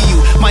I'ma see you.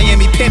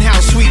 Miami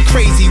penthouse, sweet,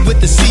 crazy with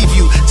the sea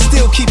view.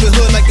 Still keep it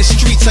hood like the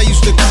streets I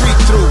used to creep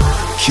through.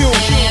 Q,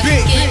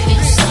 big. Give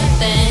you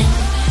something.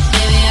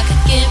 Maybe I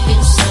could give you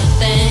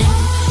something.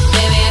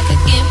 Maybe I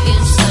could give you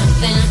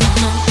something.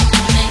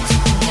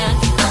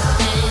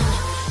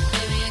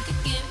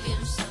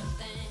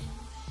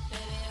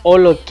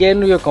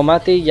 Ολοκαίνουργιο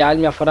κομμάτι για άλλη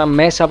μια φορά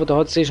μέσα από το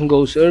Hot Station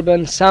Goes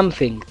Urban,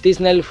 Something της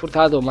Nelly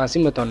Furtado μαζί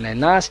με τον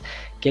Nas,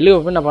 και λίγο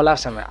πριν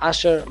απολαύσαμε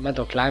Usher με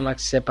το Climax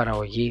σε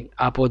παραγωγή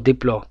από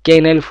Diplo. Και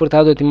η Nelly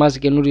Furtado ετοιμάζει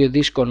καινούριο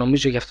δίσκο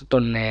νομίζω για αυτόν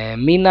τον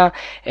μήνα.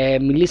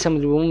 Μιλήσαμε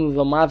την προηγούμενη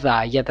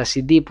εβδομάδα για τα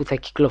CD που θα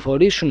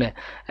κυκλοφορήσουν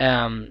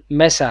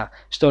μέσα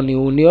στον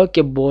Ιούνιο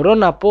και μπορώ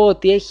να πω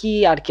ότι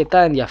έχει αρκετά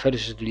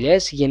ενδιαφέρουσες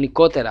δουλειές.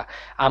 Γενικότερα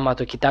άμα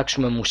το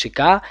κοιτάξουμε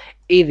μουσικά,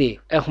 ήδη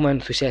έχουμε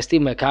ενθουσιαστεί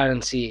με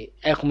Currency,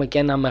 έχουμε και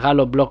ένα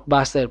μεγάλο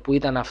blockbuster που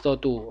ήταν αυτό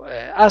του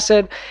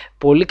Usher.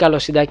 Πολύ καλό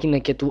συντάκι είναι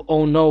και του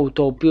Oh No,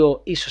 το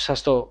οποίο ίσως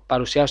σας το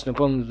παρουσιάσω την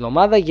επόμενη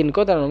εβδομάδα.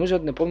 Γενικότερα νομίζω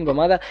ότι την επόμενη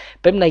εβδομάδα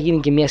πρέπει να γίνει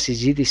και μια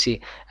συζήτηση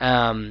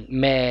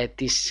με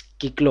τις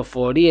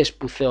κυκλοφορίες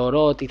που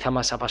θεωρώ ότι θα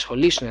μας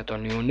απασχολήσουν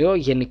τον Ιούνιο.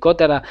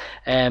 Γενικότερα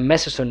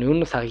μέσα στον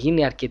Ιούνιο θα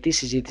γίνει αρκετή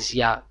συζήτηση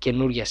για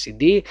καινούργια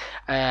CD,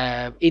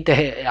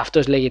 είτε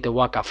αυτός λέγεται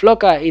Waka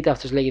Flocka, είτε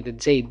αυτός λέγεται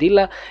J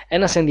Dilla.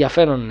 Ένας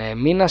ενδιαφέρον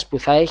μήνας που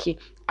θα έχει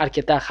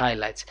αρκετά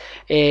highlights.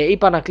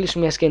 Είπα να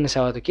κλείσουμε μια και είναι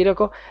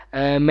Σαββατοκύριακο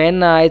με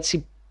ένα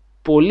έτσι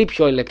πολύ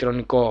πιο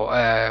ηλεκτρονικό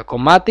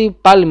κομμάτι,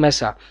 πάλι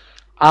μέσα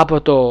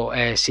από το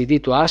CD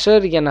του Usher,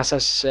 για να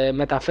σας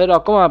μεταφέρω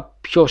ακόμα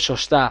πιο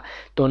σωστά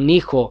τον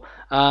ήχο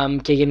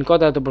και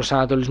γενικότερα τον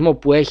προσανατολισμό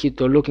που έχει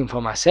το Looking For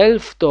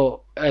Myself,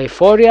 το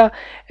Euphoria,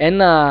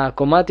 ένα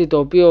κομμάτι το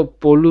οποίο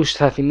πολλούς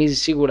θα θυμίζει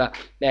σίγουρα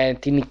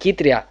την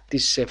νικήτρια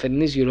της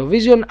φετινής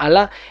Eurovision,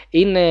 αλλά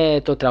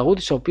είναι το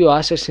τραγούδι στο οποίο ο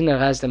Usher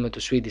συνεργάζεται με το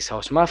Swedish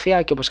House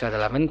Mafia και όπως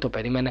καταλαβαίνετε το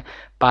περίμενε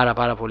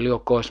πάρα πολύ ο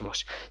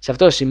κόσμος. Σε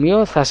αυτό το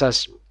σημείο θα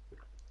σας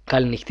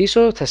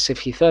καληνυχτήσω, θα σας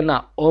ευχηθώ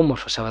ένα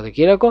όμορφο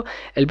Σαββατοκύριακο.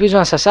 Ελπίζω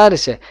να σας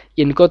άρεσε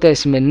γενικότερα η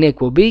σημερινή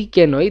εκπομπή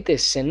και εννοείται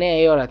στις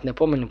 9 η ώρα την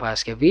επόμενη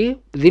Παρασκευή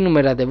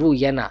δίνουμε ραντεβού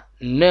για ένα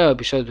νέο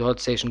επεισόδιο του Hot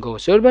Station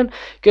Goes Urban,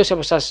 και όσοι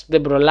από εσάς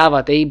δεν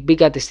προλάβατε ή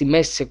μπήκατε στη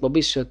μέση της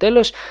εκπομπής στο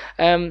τέλος,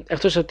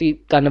 εκτός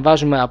ότι τα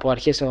ανεβάζουμε από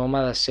αρχές της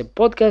εβδομάδας σε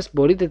podcast,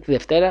 μπορείτε τη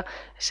Δευτέρα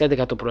στις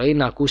 11 το πρωί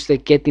να ακούσετε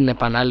και την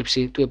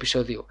επανάληψη του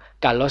επεισοδίου.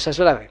 Καλό σας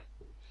βράδυ.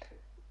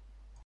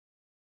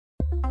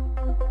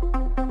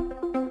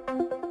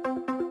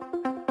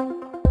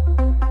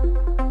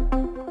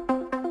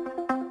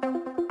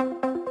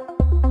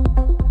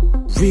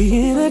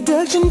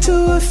 Reintroduction to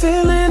a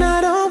feeling I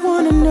don't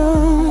wanna know.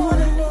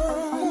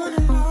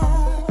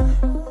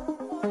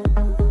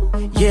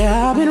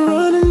 Yeah, I've been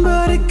running,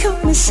 but it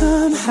caught me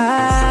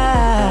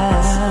somehow.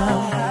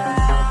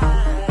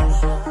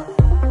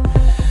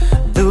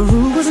 The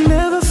rule was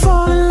never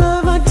fall in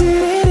love, I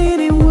did it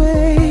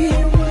anyway.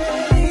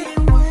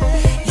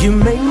 You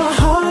make my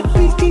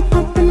heartbeat keep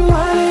pumping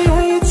wild,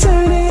 how you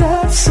turn it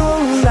up so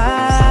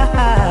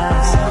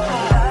loud.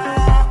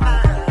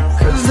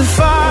 'Cause the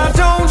fire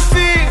don't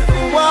feel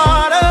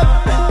water,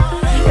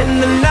 and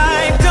the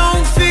night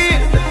don't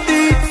feel the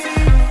deep.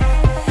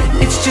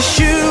 It's just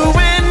you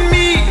and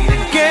me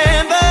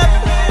together.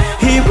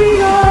 Here we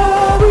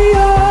are, we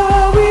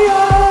are, we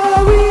are,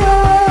 we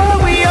are,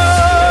 we are.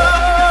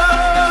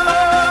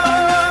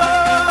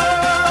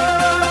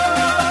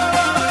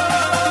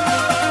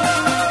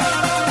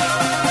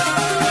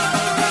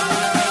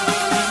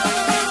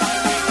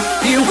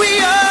 Here we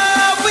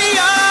are,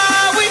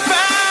 we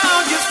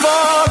found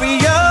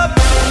euphoria.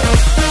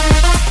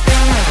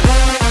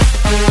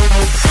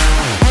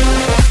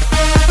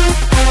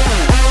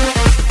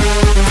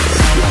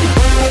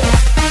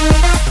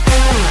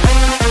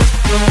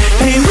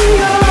 Here we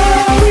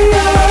are, we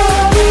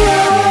are, we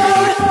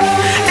are.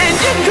 And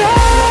you're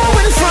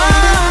going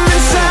from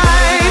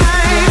inside,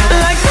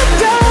 like the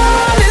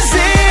dawn is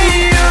in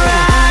your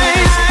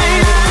eyes.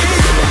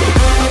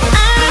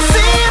 I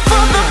see it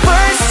for the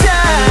first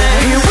time.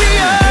 Here we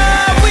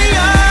are,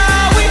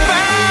 we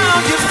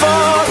found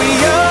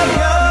euphoria.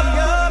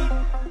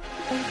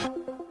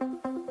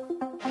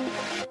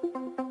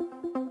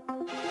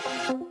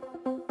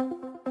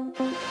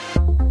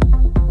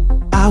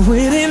 I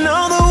went in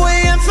all the way,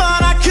 I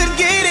thought I could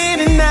get in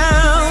and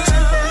out.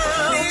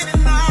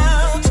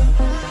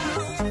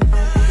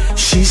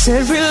 She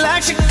said, relax,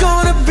 you're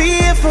gonna be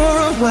here for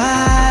a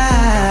while.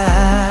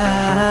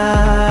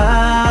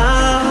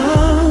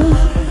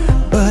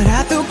 But I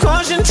threw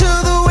caution to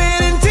the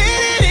wind and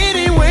did it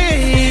anyway.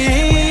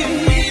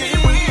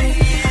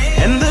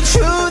 And the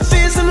truth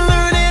is I'm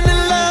learning to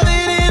love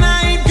it, and I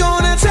ain't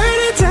gonna turn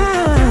it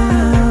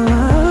down.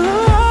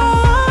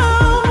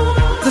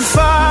 The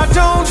fire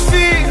don't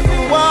feel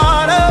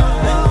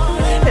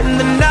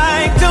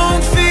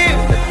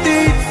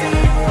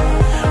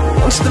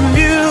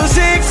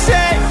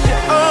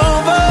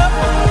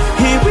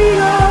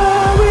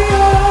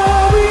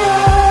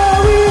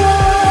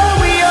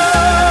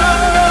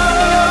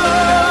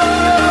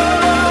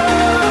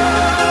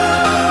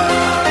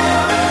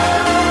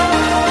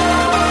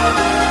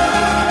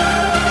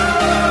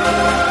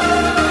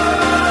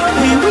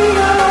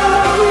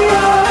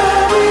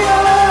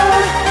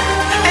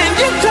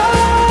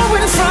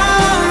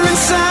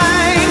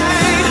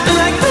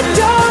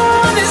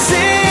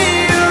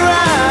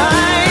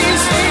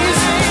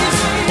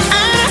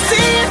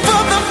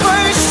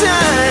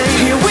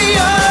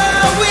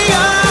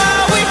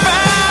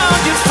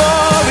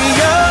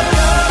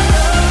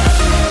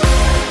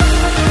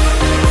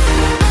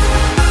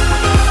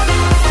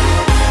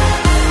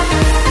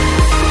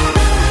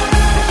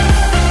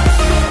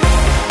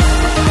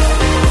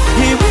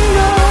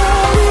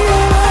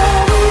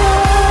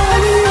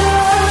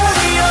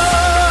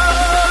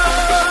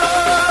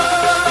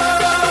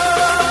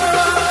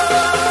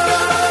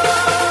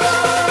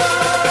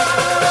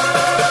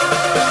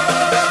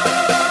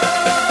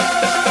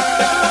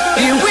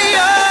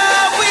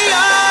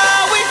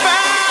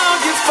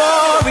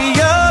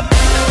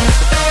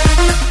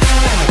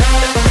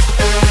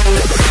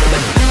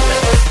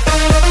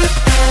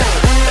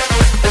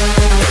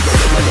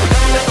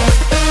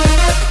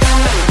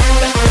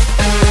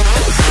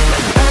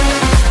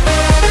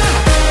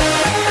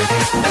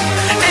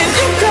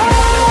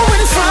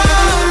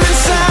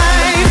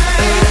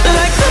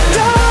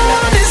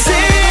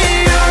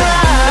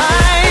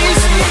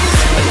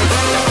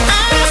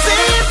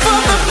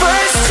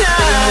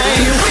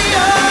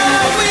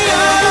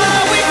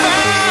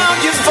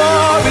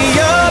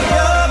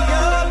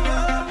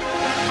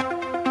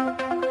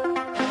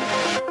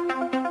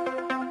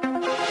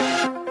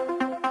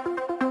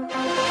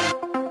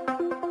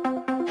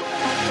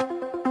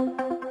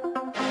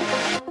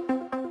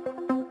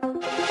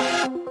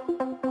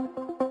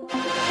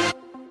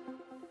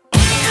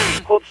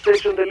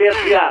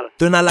HotStation.gr.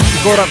 Το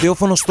εναλλακτικό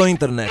ραδιόφωνο στο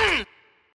ίντερνετ.